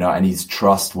 and he's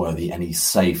trustworthy and he's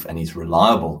safe and he's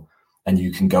reliable, and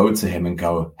you can go to him and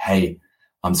go, hey,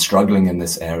 I'm struggling in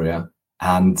this area,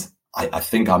 and I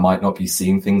think I might not be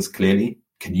seeing things clearly.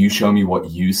 Can you show me what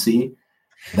you see?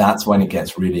 That's when it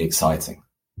gets really exciting.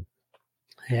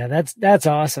 Yeah, that's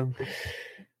awesome.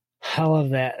 I love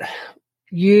that.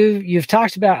 You've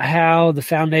talked about how the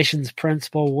foundation's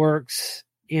principle works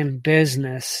in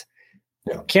business.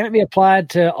 Yeah. Can it be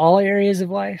applied to all areas of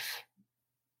life?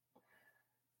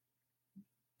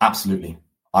 Absolutely.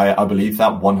 I believe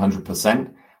that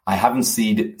 100%. I haven't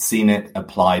seen it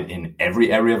applied in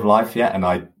every area of life yet, and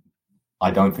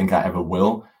I don't think I ever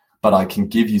will, but I can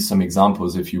give you some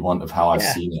examples if you want of how I've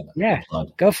seen it. Yeah,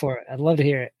 applied. Go for it. I'd love to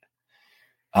hear it.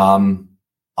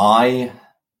 I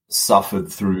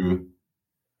suffered through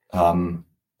some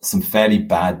fairly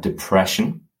bad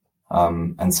depression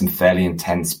and some fairly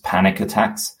intense panic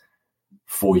attacks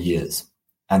for years.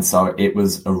 And so it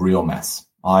was a real mess.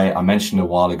 I mentioned a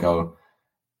while ago,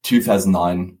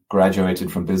 2009,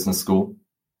 graduated from business school,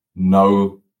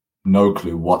 no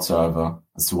clue whatsoever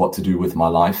as to what to do with my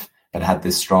life, but had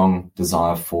this strong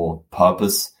desire for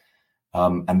purpose.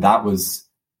 And that was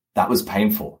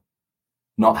painful.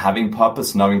 Not having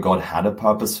purpose, knowing God had a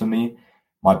purpose for me.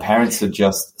 My parents had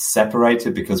just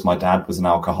separated because my dad was an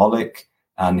alcoholic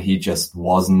and he just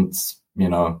wasn't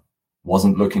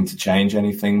looking to change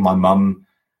anything. My mum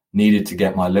needed to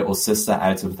get my little sister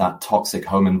out of that toxic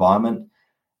home environment.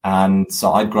 And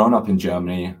so I'd grown up in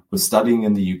Germany, was studying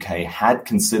in the UK, had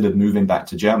considered moving back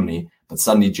to Germany, but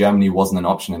suddenly Germany wasn't an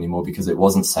option anymore because it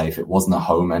wasn't safe. It wasn't a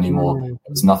home anymore. There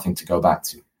was nothing to go back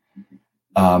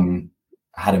to.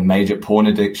 Had a major porn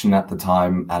addiction at the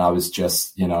time, and I was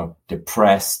just,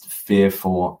 depressed,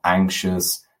 fearful,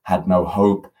 anxious, had no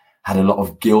hope, had a lot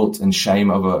of guilt and shame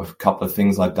over a couple of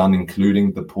things I'd done,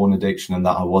 including the porn addiction, and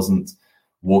that I wasn't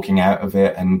walking out of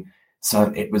it. And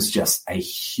so it was just a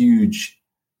huge,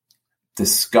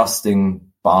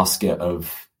 disgusting basket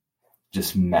of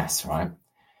just mess, right?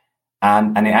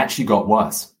 And it actually got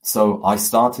worse. So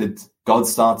God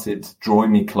started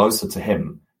drawing me closer to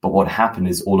him. But what happened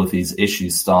is all of these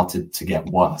issues started to get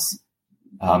worse.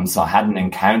 So I had an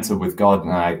encounter with God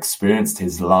and I experienced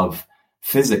his love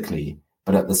physically,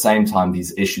 but at the same time,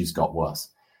 these issues got worse.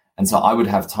 And so I would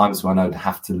have times when I would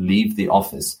have to leave the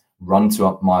office, run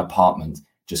to my apartment,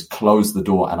 just close the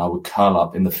door, and I would curl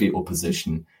up in the fetal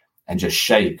position and just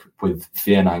shake with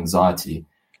fear and anxiety.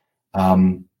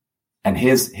 And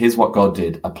here's what God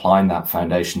did, applying that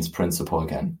foundation's principle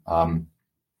again.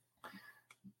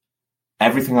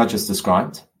 Everything I just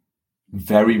described,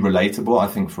 very relatable, I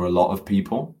think, for a lot of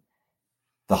people.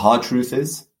 The hard truth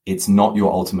is, it's not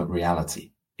your ultimate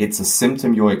reality. It's a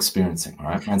symptom you're experiencing,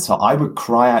 right? And so I would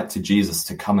cry out to Jesus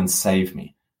to come and save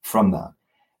me from that.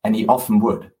 And he often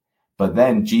would. But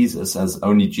then Jesus, as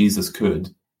only Jesus could,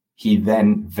 he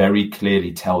then very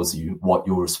clearly tells you what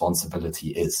your responsibility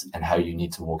is and how you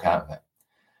need to walk out of it.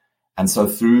 And so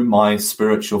through my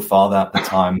spiritual father at the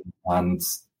time, and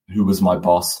who was my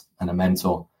boss and a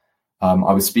mentor,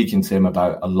 I was speaking to him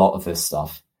about a lot of this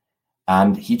stuff.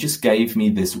 And he just gave me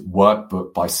this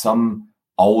workbook by some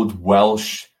old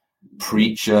Welsh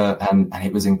preacher, and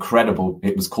it was incredible.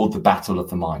 It was called The Battle of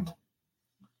the Mind.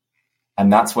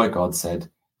 And that's where God said,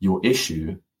 your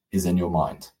issue is in your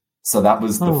mind. So that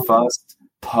was the first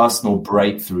personal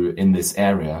breakthrough in this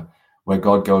area where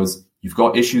God goes, you've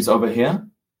got issues over here.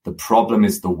 The problem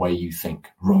is the way you think.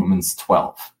 Romans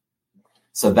 12.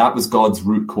 So that was God's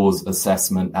root cause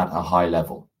assessment at a high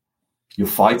level. You're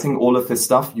fighting all of this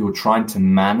stuff. You're trying to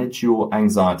manage your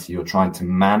anxiety. You're trying to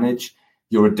manage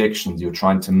your addictions. You're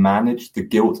trying to manage the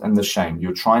guilt and the shame.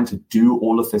 You're trying to do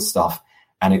all of this stuff,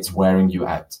 and it's wearing you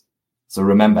out. So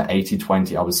remember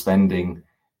 80-20, I was spending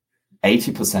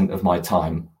 80% of my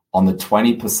time on the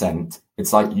 20%.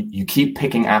 It's like you keep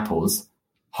picking apples,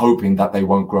 hoping that they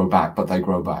won't grow back, but they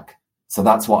grow back. So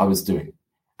that's what I was doing.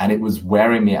 And it was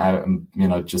wearing me out, and,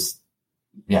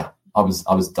 I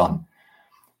was done.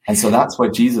 And so that's where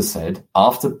Jesus said,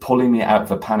 after pulling me out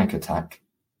of a panic attack,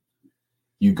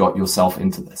 you got yourself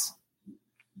into this.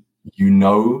 You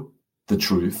know the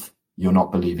truth, you're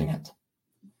not believing it.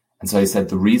 And so he said,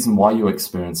 the reason why you're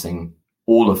experiencing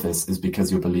all of this is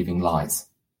because you're believing lies.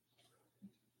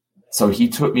 So he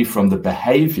took me from the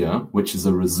behavior, which is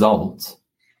a result,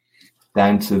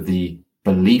 down to the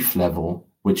belief level,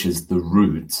 which is the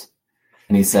root.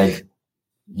 And he said,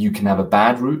 you can have a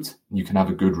bad root, you can have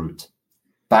a good root.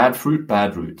 Bad fruit,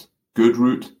 bad root. Good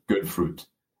root, good fruit.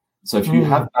 So if you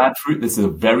have bad fruit, this is a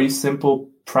very simple,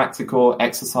 practical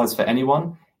exercise for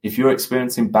anyone. If you're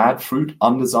experiencing bad fruit,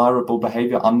 undesirable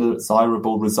behavior,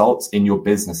 undesirable results in your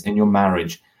business, in your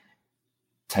marriage,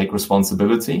 take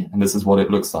responsibility. And this is what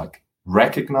it looks like.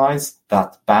 Recognize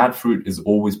that bad fruit is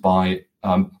always tied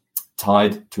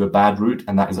to a bad root,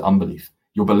 and that is unbelief.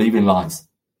 You're believing lies.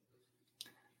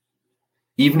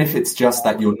 Even if it's just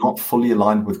that you're not fully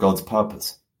aligned with God's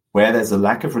purpose. Where there's a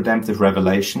lack of redemptive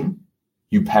revelation,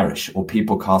 you perish, or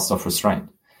people cast off restraint.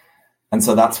 And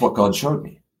so that's what God showed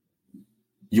me.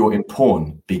 You're in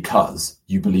porn because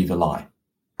you believe a lie.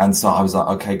 And so I was like,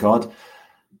 okay, God,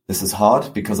 this is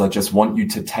hard because I just want you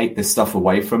to take this stuff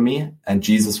away from me. And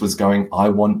Jesus was going, I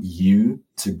want you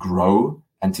to grow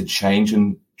and to change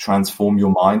and transform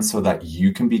your mind so that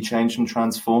you can be changed and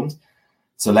transformed.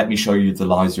 So let me show you the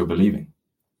lies you're believing.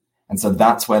 And so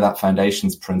that's where that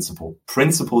foundations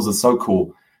principles are so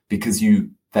cool because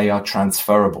they are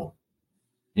transferable.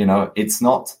 You know, it's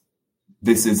not,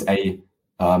 this is a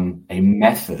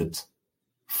method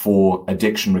for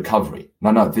addiction recovery.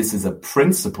 No, this is a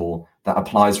principle that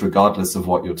applies regardless of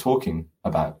what you're talking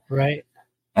about. Right.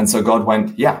 And so God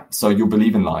went, yeah, so you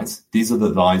believe in lies. These are the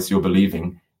lies you're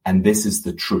believing. And this is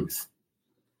the truth.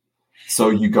 So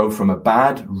you go from a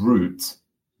bad route,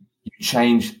 you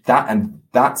change that. And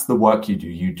that's the work you do.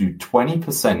 You do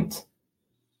 80%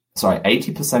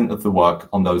 of the work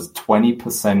on those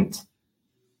 20%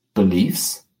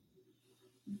 beliefs.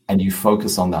 And you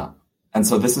focus on that. And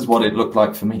so this is what it looked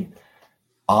like for me.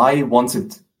 I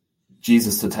wanted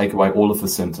Jesus to take away all of the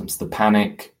symptoms, the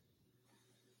panic,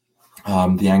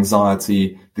 the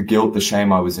anxiety, the guilt, the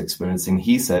shame I was experiencing.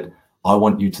 He said, I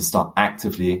want you to start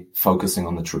actively focusing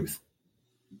on the truth.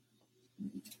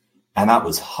 And that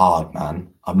was hard,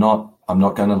 man. I'm not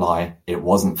going to lie. It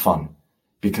wasn't fun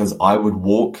because I would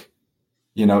walk,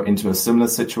 into a similar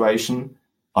situation.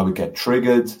 I would get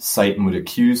triggered. Satan would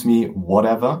accuse me,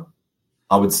 whatever.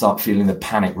 I would start feeling the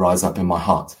panic rise up in my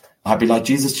heart. I'd be like,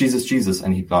 Jesus, Jesus, Jesus.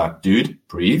 And he'd be like, dude,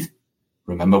 breathe.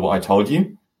 Remember what I told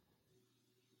you?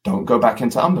 Don't go back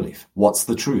into unbelief. What's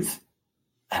the truth?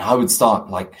 And I would start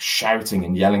like shouting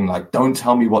and yelling, like, don't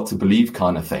tell me what to believe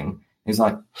kind of thing. He's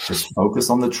like, just focus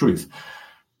on the truth.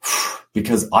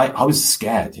 Because I was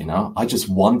scared, I just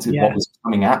wanted what was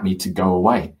coming at me to go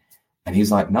away. And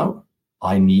he's like, no,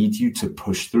 I need you to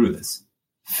push through this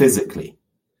physically.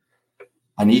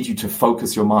 I need you to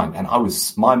focus your mind. And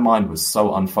my mind was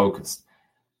so unfocused.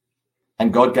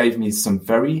 And God gave me some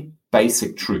very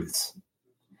basic truths.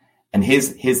 And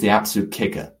here's the absolute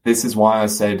kicker. This is why I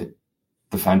said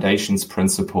the foundations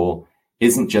principle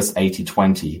isn't just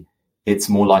 80-20. It's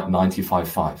more like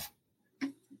 95-5.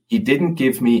 He didn't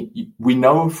give me, we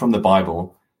know from the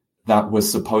Bible that we're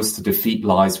supposed to defeat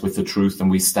lies with the truth,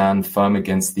 and we stand firm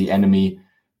against the enemy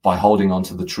by holding on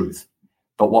to the truth.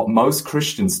 But what most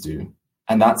Christians do,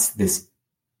 and that's this,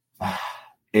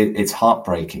 it's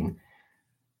heartbreaking.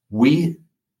 We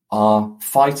are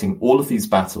fighting all of these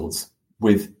battles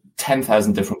with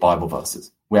 10,000 different Bible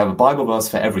verses. We have a Bible verse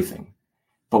for everything.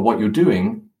 But what you're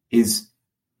doing is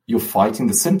you're fighting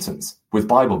the symptoms with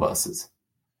Bible verses.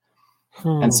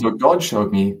 And so God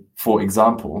showed me, for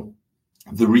example,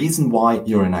 the reason why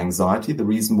you're in anxiety, the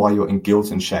reason why you're in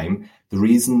guilt and shame, the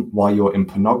reason why you're in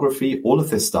pornography, all of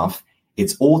this stuff,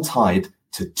 it's all tied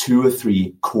to 2 or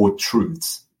 3 core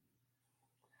truths.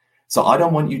 So I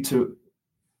don't want you to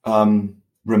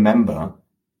remember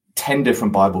 10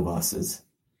 different Bible verses.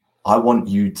 I want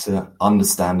you to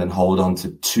understand and hold on to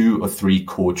 2 or 3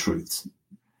 core truths.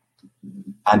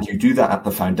 And you do that at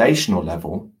the foundational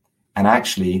level. And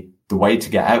actually, the way to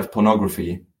get out of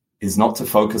pornography is not to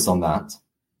focus on that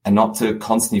and not to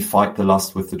constantly fight the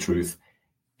lust with the truth.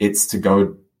 It's to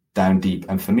go down deep.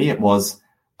 And for me, it was,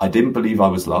 I didn't believe I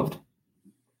was loved.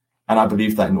 And I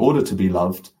believed that in order to be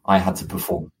loved, I had to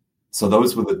perform. So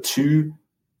those were the 2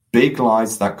 big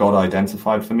lies that God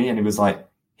identified for me. And he was like,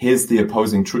 here's the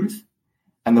opposing truth.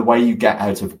 And the way you get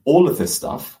out of all of this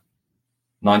stuff,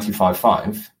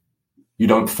 95-5, you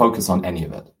don't focus on any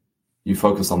of it. You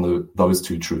focus on those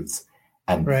 2 truths.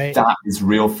 And that is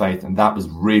real faith. And that was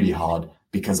really hard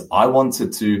because I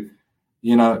wanted to,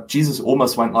 Jesus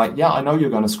almost went like, yeah, I know you're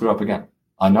going to screw up again.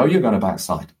 I know you're going to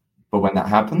backslide. But when that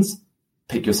happens,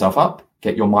 pick yourself up,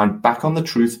 get your mind back on the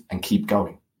truth and keep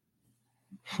going.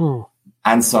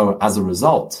 And so as a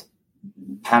result,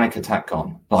 panic attack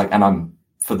gone. And I'm,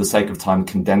 for the sake of time,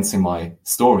 condensing my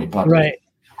story, but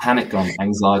panic gone,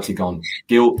 anxiety gone,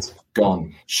 guilt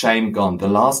gone, shame gone. The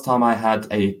last time I had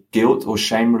a guilt or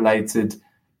shame related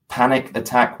panic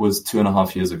attack was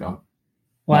 2.5 years ago.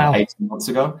 Wow. 18 months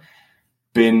ago.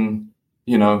 Been,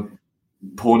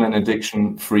 porn and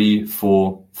addiction free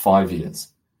for 5 years.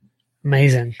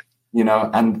 Amazing.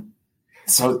 And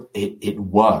so it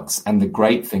works. And the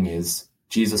great thing is,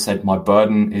 Jesus said, my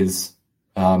burden is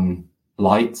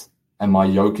light and my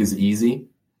yoke is easy.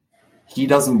 He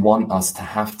doesn't want us to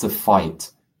have to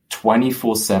fight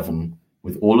 24/7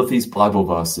 with all of these Bible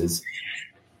verses.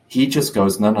 He just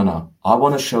goes, no. I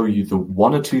want to show you the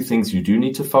 1 or 2 things you do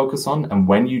need to focus on. And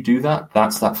when you do that,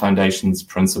 that's that foundations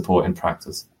principle in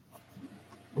practice.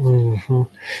 Mm-hmm.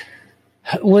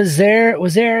 Was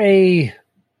there a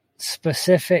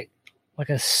specific, like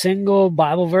a single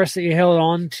Bible verse that you held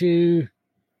on to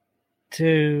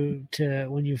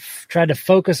when you tried to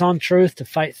focus on truth to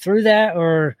fight through that,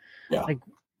 or like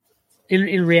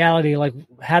in reality, like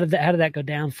how did that go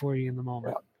down for you in the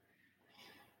moment?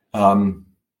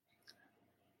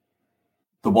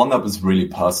 The one that was really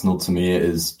personal to me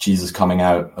is Jesus coming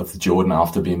out of the Jordan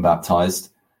after being baptized.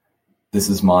 This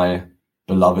is my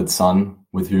beloved son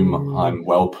with whom I'm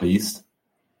well pleased,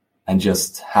 and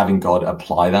just having God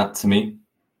apply that to me.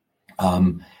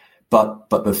 But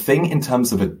the thing in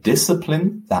terms of a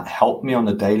discipline that helped me on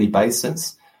a daily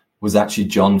basis was actually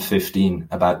John 15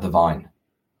 about the vine.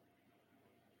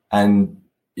 And,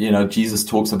 Jesus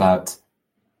talks about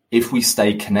if we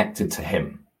stay connected to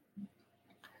him,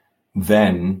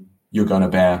 then you're going to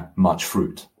bear much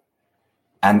fruit.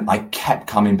 And I kept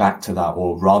coming back to that,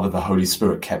 or rather the Holy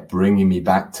Spirit kept bringing me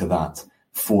back to that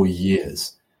for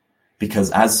years.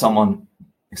 Because as someone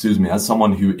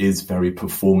who is very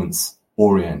performance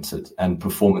oriented and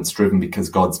performance driven, because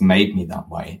God's made me that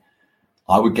way,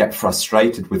 I would get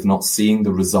frustrated with not seeing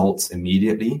the results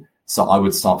immediately. So I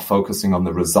would start focusing on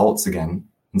the results again,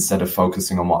 instead of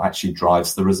focusing on what actually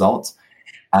drives the results.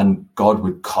 And God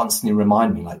would constantly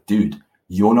remind me, like, dude,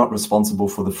 you're not responsible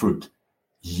for the fruit.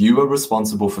 You are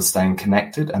responsible for staying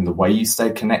connected. And the way you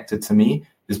stay connected to me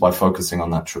is by focusing on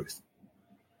that truth.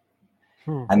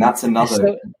 And that's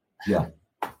another,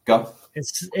 go.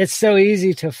 It's so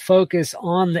easy to focus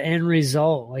on the end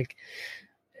result. Like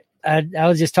I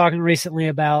was just talking recently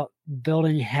about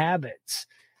building habits.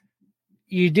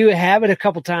 You do a habit a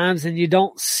couple times and you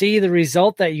don't see the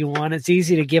result that you want. It's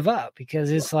easy to give up because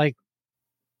it's like,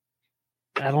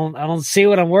 I don't see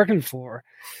what I'm working for.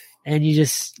 And you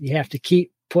have to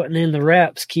keep putting in the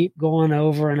reps, keep going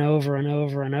over and over and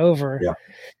over and over. Yeah.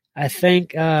 I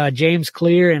think James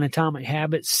Clear in Atomic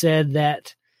Habits said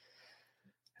that,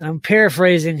 I'm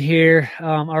paraphrasing here,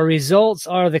 our results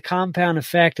are the compound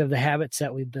effect of the habits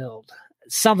that we build.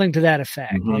 Something to that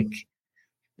effect. Mm-hmm. Like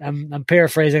I'm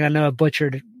paraphrasing. I know I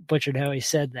butchered how he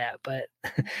said that, but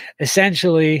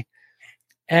essentially,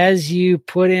 as you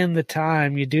put in the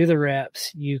time, you do the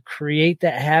reps, you create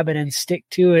that habit and stick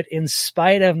to it in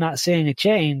spite of not seeing a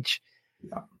change.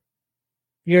 Yeah.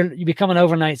 You become an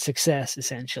overnight success,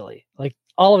 essentially. Like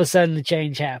all of a sudden the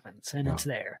change happens and it's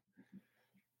there.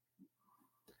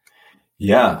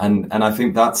 Yeah, and I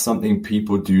think that's something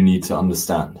people do need to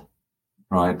understand,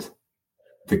 right?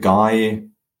 The guy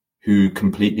who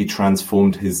completely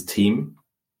transformed his team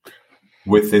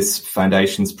with this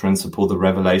foundations principle, the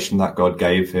revelation that God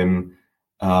gave him,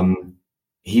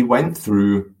 he went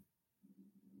through,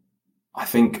 I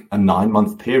think, a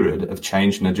 9-month period of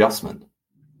change and adjustment.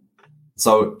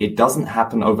 So it doesn't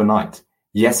happen overnight.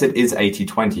 Yes, it is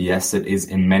 80-20. Yes, it is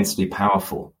immensely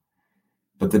powerful.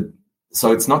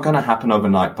 So it's not going to happen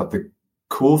overnight. But the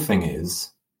cool thing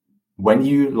is, when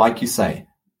you, like you say,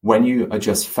 when you are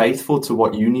just faithful to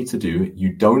what you need to do,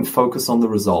 you don't focus on the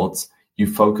results, you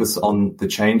focus on the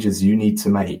changes you need to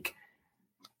make.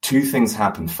 2 things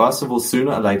happen. First of all,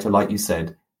 sooner or later, like you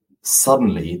said,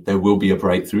 suddenly there will be a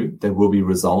breakthrough, there will be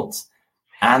results.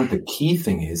 And the key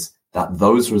thing is that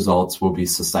those results will be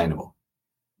sustainable.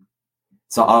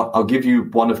 So I'll give you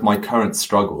one of my current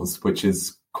struggles, which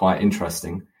is quite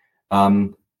interesting.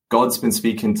 God's been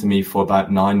speaking to me for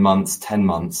about 9 months, 10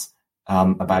 months,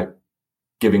 about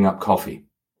giving up coffee.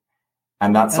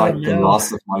 And that's the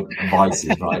last of my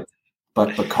vices, right?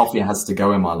 But coffee has to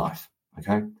go in my life.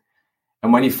 Okay.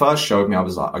 And when he first showed me, I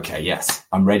was like, okay, yes,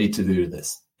 I'm ready to do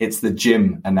this. It's the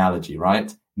gym analogy,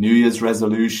 right? New Year's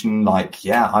resolution. Like,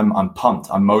 yeah, I'm pumped.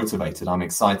 I'm motivated. I'm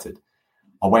excited.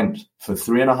 I went for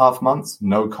 3.5 months,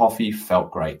 no coffee,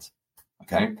 felt great.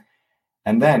 Okay.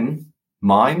 And then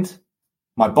my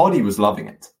body was loving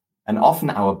it. And often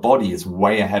our body is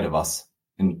way ahead of us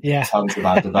in terms of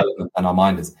our development than our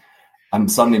mind is.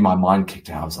 And suddenly my mind kicked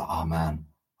out. I was like, oh man,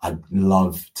 I'd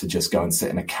love to just go and sit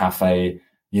in a cafe,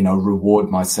 reward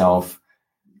myself,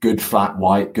 good flat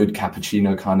white, good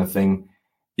cappuccino kind of thing.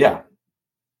 Yeah.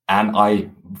 And I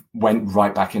went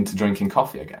right back into drinking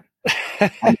coffee again.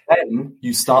 And then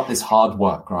you start this hard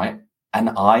work, right?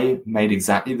 And I made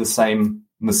exactly the same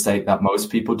mistake that most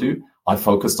people do. I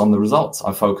focused on the results.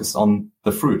 I focused on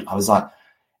the fruit. I was like,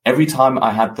 every time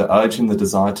I had the urge and the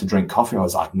desire to drink coffee, I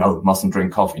was like, no, mustn't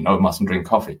drink coffee. No, mustn't drink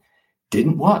coffee.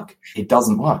 Didn't work. It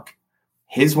doesn't work.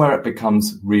 Here's where it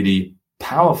becomes really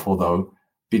powerful, though,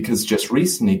 because just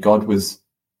recently God was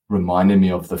reminding me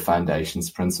of the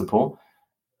foundations principle.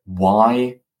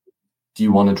 Why do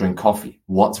you want to drink coffee?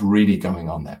 What's really going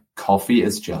on there? Coffee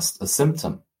is just a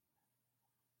symptom.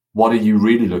 what are you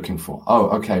really looking for? Oh,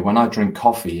 okay. When I drink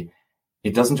coffee,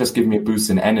 it doesn't just give me a boost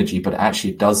in energy, but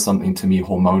actually it does something to me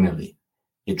hormonally.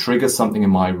 It triggers something in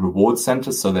my reward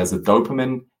center. So there's a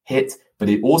dopamine hit, but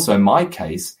it also, in my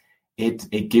case,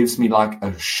 it gives me like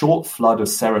a short flood of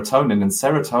serotonin. And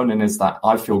serotonin is that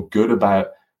I feel good about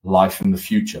life in the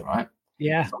future, right?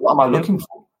 Yeah. So what am I looking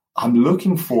for? I'm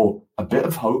looking for a bit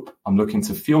of hope. I'm looking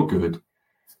to feel good.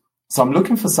 So I'm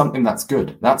looking for something that's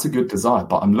good. That's a good desire,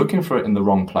 but I'm looking for it in the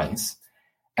wrong place.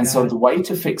 And so the way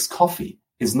to fix coffee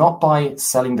is not by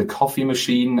selling the coffee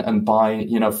machine and by,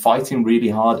 fighting really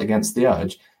hard against the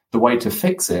urge. The way to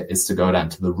fix it is to go down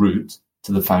to the root,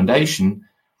 to the foundation.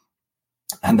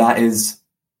 And that is,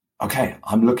 okay,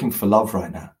 I'm looking for love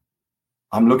right now.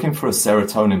 I'm looking for a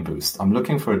serotonin boost. I'm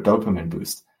looking for a dopamine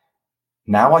boost.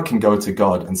 Now I can go to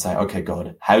God and say, okay,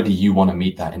 God, how do you want to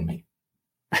meet that in me?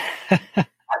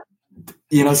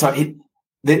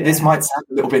 This might sound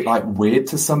a little bit like weird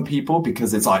to some people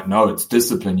because it's like, no, it's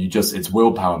discipline. It's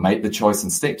willpower, make the choice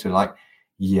and stick to it. Like,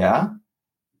 yeah,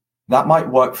 that might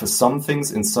work for some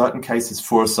things in certain cases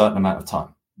for a certain amount of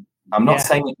time. I'm not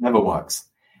saying it never works,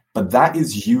 but that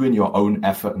is you and your own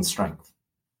effort and strength.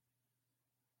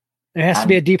 There has to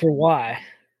be a deeper why.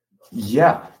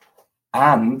 Yeah.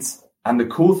 And the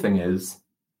cool thing is,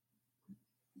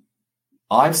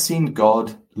 I've seen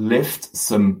God lift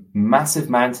some massive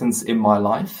mountains in my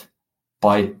life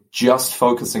by just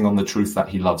focusing on the truth that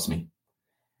he loves me.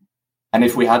 And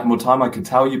if we had more time, I could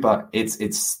tell you, but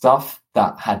it's stuff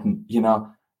that hadn't,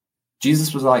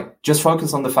 Jesus was like, just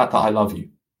focus on the fact that I love you.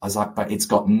 I was like, but it's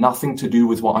got nothing to do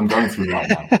with what I'm going through right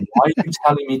now. Why are you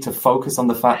telling me to focus on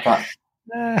the fact that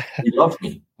you love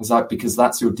me? I was like, because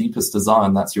that's your deepest desire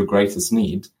and that's your greatest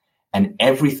need. And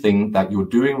everything that you're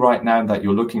doing right now that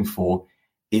you're looking for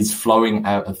is flowing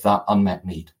out of that unmet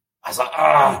need. I was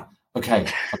like, okay,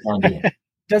 I can't do it.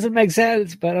 Doesn't make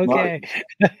sense, but okay.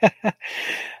 No.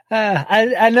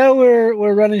 I know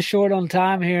we're running short on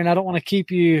time here, and I don't want to keep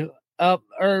you up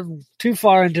or too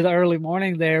far into the early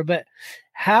morning there. But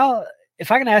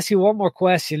if I can ask you one more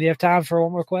question, do you have time for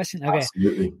one more question? Okay.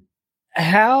 Absolutely.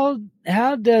 How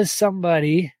does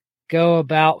somebody go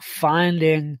about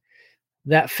finding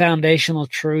that foundational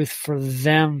truth for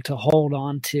them to hold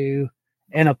on to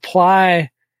and apply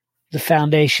the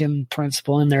foundation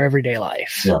principle in their everyday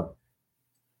life? Yeah.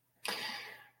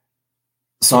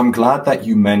 So I'm glad that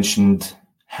you mentioned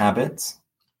habits,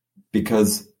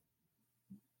 because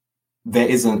there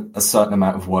isn't a certain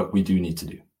amount of work we do need to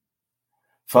do.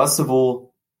 First of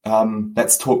all,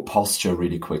 let's talk posture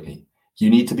really quickly. You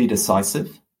need to be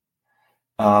decisive,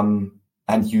 and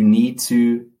you need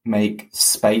to make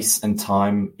space and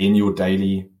time in your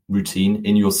daily routine,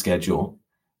 in your schedule,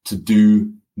 to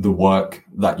do the work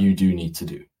that you do need to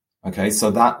do. Okay,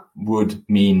 so that would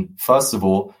mean, first of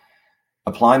all,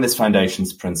 applying this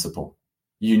foundations principle.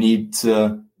 You need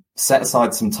to set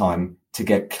aside some time to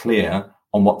get clear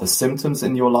on what the symptoms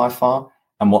in your life are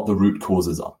and what the root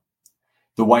causes are.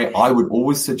 The way I would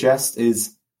always suggest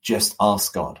is just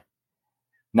ask God.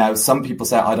 Now, some people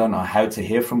say, I don't know how to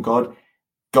hear from God.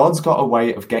 God's got a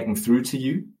way of getting through to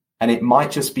you. And it might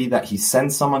just be that he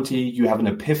sends someone to you, you have an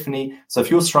epiphany. So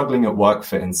if you're struggling at work,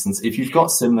 for instance, if you've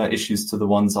got similar issues to the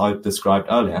ones I described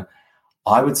earlier,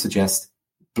 I would suggest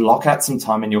block out some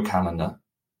time in your calendar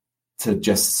to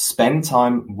just spend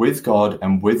time with God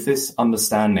and with this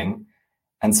understanding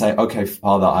and say, okay,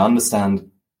 Father, I understand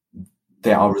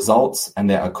there are results and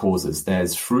there are causes.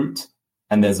 There's fruit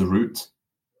and there's a root.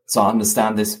 So I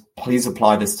understand this. Please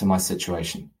apply this to my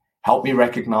situation. Help me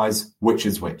recognize which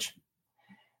is which.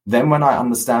 Then when I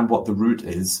understand what the root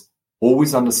is,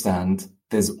 always understand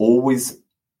there's always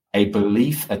a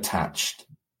belief attached.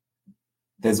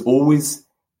 There's always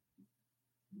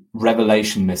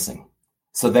revelation missing.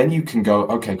 So then you can go,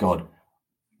 okay, God,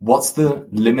 what's the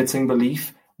limiting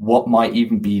belief? What might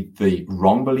even be the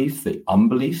wrong belief, the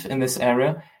unbelief in this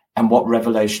area? And what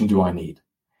revelation do I need?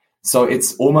 So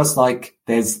it's almost like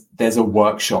there's a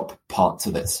workshop part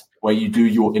to this where you do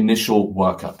your initial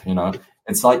workup,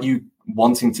 It's like you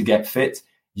wanting to get fit.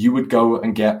 You would go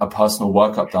and get a personal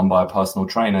workup done by a personal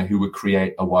trainer who would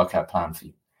create a workout plan for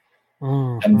you.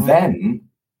 Mm-hmm. And then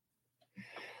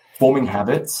forming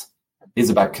habits is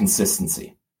about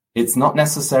consistency. It's not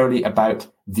necessarily about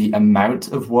the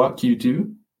amount of work you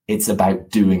do. It's about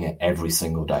doing it every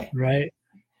single day. Right.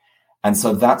 And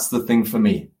so that's the thing for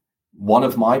me. One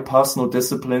of my personal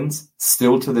disciplines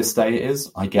still to this day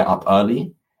is I get up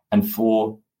early, and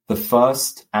for the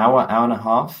first hour and a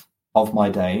half of my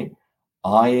day,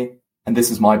 and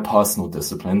this is my personal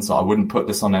discipline, so I wouldn't put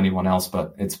this on anyone else,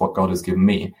 but it's what God has given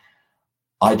me.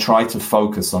 I try to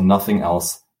focus on nothing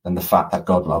else than the fact that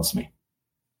God loves me.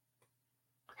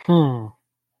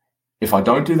 If I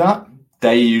don't do that,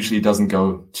 day usually doesn't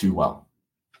go too well,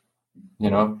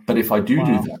 but if I do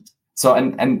that, so,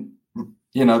 and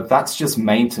that's just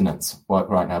maintenance work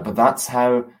right now, but that's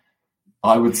how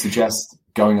I would suggest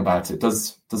going about it.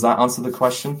 Does that answer the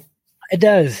question? It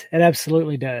does. It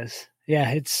absolutely does.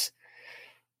 Yeah.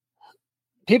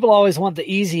 People always want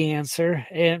the easy answer.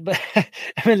 But I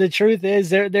mean, the truth is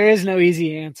there is no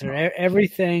easy answer.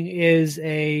 Everything is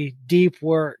a deep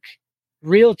work,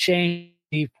 real change,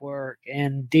 deep work,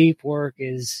 and deep work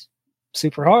is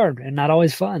super hard and not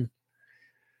always fun.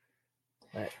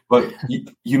 But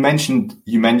you mentioned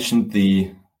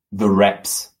the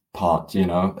reps part,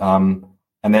 and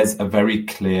there's a very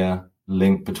clear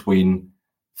link between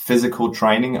physical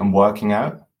training and working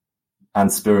out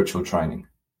and spiritual training.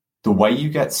 The way you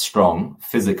get strong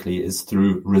physically is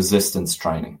through resistance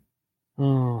training.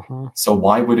 Uh-huh. So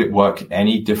why would it work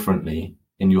any differently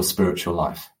in your spiritual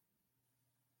life?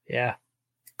 Yeah.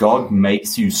 God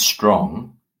makes you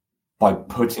strong by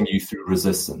putting you through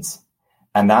resistance.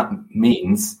 And that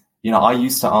means, I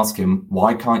used to ask him,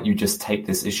 why can't you just take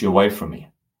this issue away from me?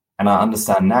 And I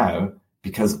understand now,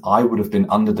 because I would have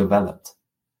been underdeveloped.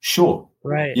 Sure.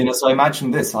 Right. So imagine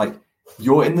this, like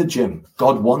you're in the gym.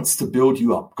 God wants to build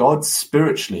you up. God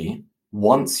spiritually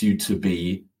wants you to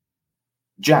be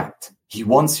jacked. He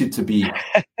wants you to be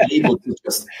able to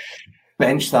just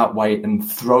bench that weight and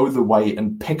throw the weight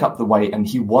and pick up the weight. And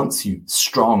he wants you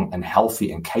strong and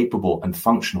healthy and capable and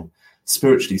functional,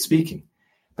 spiritually speaking.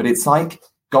 But it's like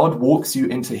God walks you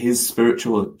into his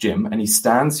spiritual gym and he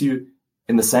stands you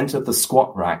in the center of the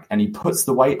squat rack and he puts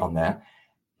the weight on there.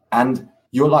 And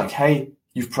you're like, hey,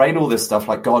 you've prayed all this stuff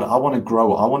like, God, I want to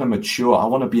grow. I want to mature. I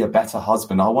want to be a better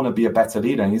husband. I want to be a better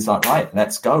leader. And he's like, right,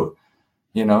 let's go.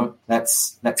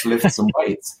 Let's lift some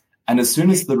weights. And as soon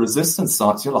as the resistance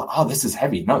starts, you're like, oh, this is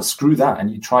heavy. No, screw that.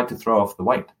 And you try to throw off the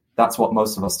weight. That's what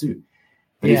most of us do.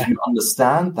 But if you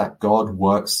understand that God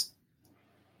works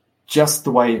just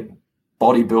the way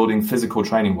bodybuilding, physical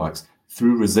training works,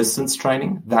 through resistance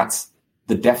training, that's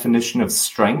the definition of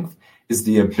strength, is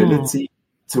the ability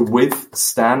to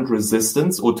withstand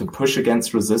resistance or to push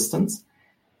against resistance,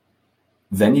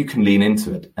 then you can lean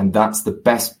into it. And that's the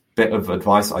best bit of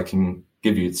advice I can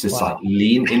give you. It's just like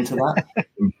lean into that,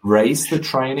 embrace the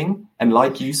training. And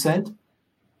like you said,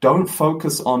 don't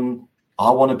focus on,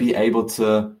 I want to be able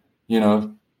to,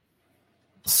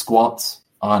 squat,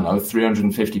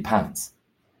 350 pounds.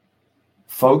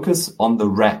 Focus on the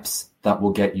reps that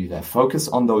will get you there. Focus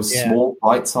on those small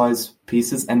bite-sized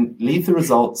pieces and leave the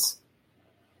results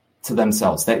to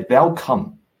themselves. They'll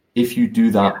come if you do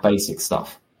that basic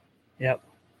stuff. Yep.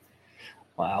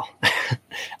 Wow.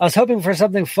 I was hoping for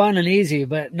something fun and easy,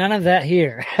 but none of that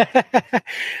here. Oh,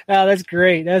 that's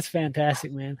great. That's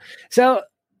fantastic, man. So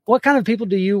what kind of people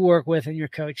do you work with in your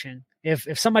coaching?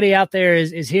 If somebody out there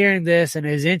is hearing this and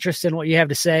is interested in what you have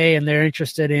to say and they're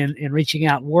interested in reaching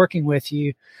out and working with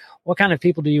you, what kind of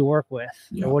people do you work with?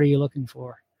 Or what are you looking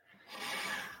for?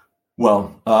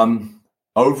 Well,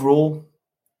 overall,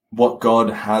 what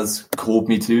God has called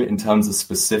me to in terms of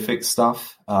specific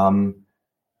stuff,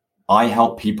 I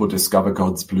help people discover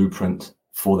God's blueprint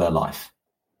for their life.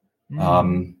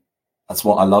 That's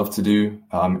what I love to do.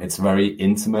 It's very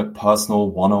intimate, personal,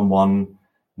 one-on-one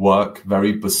work,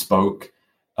 very bespoke,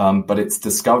 but it's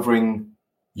discovering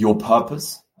your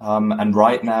purpose. And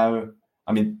right now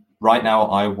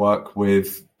I work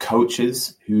with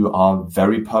coaches who are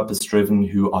very purpose-driven,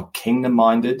 who are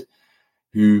kingdom-minded,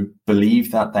 who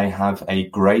believe that they have a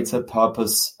greater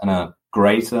purpose and a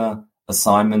greater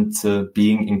assignment to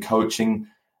being in coaching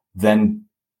than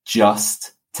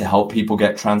just to help people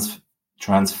get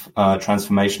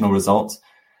transformational results.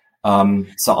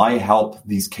 So I help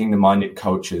these kingdom-minded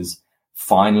coaches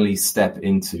finally step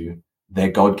into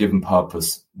their God-given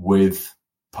purpose with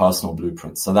personal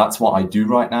blueprints. So that's what I do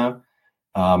right now.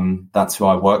 That's who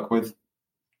I work with.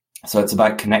 So it's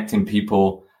about connecting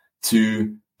people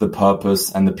to the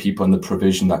purpose and the people and the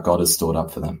provision that God has stored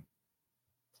up for them.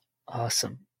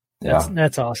 Awesome. Yeah.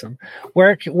 That's awesome.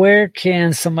 Where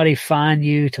can somebody find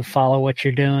you to follow what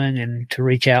you're doing and to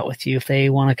reach out with you if they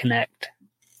want to connect?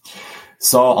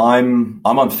 So I'm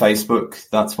on Facebook.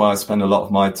 That's where I spend a lot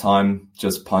of my time.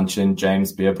 Just punch in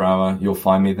James Bierbrauer. You'll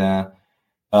find me there.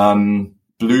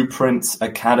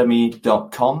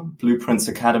 Blueprintsacademy.com. Blueprints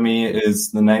Academy is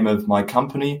the name of my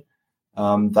company.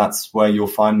 That's where you'll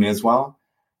find me as well.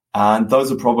 And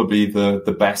those are probably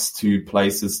the best two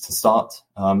places to start.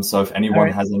 So if anyone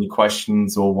has any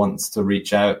questions or wants to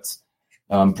reach out,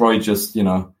 probably just,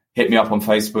 hit me up on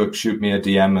Facebook, shoot me a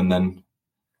DM, and then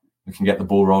we can get the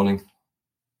ball rolling.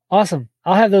 Awesome.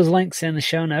 I'll have those links in the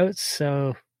show notes.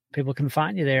 So people can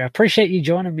find you there. I appreciate you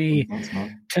joining me Thanks,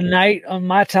 man. tonight on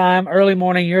my time, early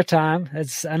morning your time.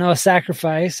 It's, I know, a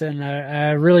sacrifice, and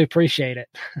I really appreciate it.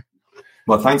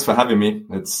 Well, thanks for having me.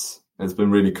 It's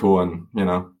been really cool, and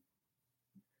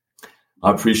I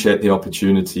appreciate the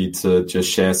opportunity to just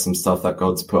share some stuff that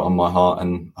God's put on my heart,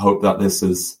 and hope that this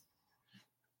is,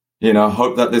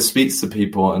 hope that this speaks to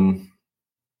people and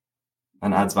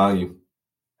adds value.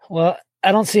 Well,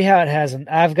 I don't see how it hasn't.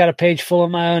 I've got a page full of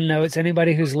my own notes.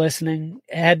 Anybody who's listening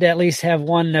had to at least have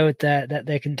one note that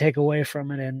they can take away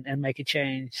from it and make a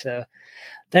change. So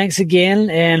thanks again,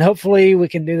 and hopefully we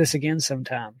can do this again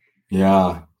sometime.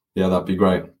 Yeah, that'd be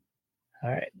great. All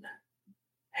right.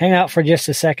 Hang out for just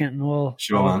a second, and we'll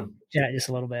man. Chat just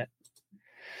a little bit.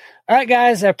 All right,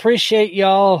 guys, I appreciate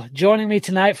y'all joining me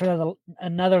tonight for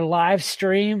another live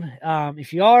stream.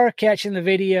 If you are catching the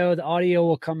video, the audio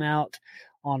will come out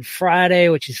on Friday,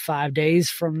 which is 5 days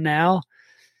from now.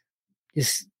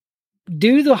 Just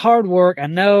do the hard work. I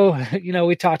know,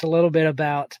 we talked a little bit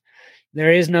about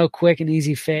there is no quick and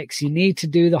easy fix. You need to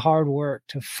do the hard work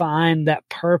to find that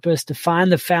purpose, to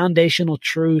find the foundational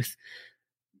truth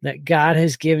that God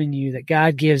has given you, that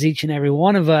God gives each and every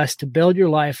one of us to build your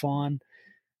life on,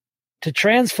 to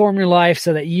transform your life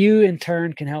so that you in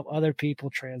turn can help other people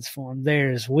transform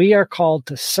theirs. We are called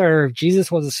to serve.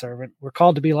 Jesus was a servant. We're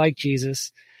called to be like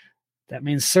Jesus. That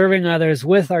means serving others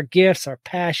with our gifts, our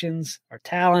passions, our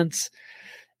talents,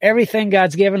 everything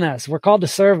God's given us. We're called to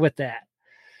serve with that.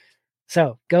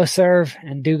 So go serve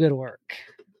and do good work.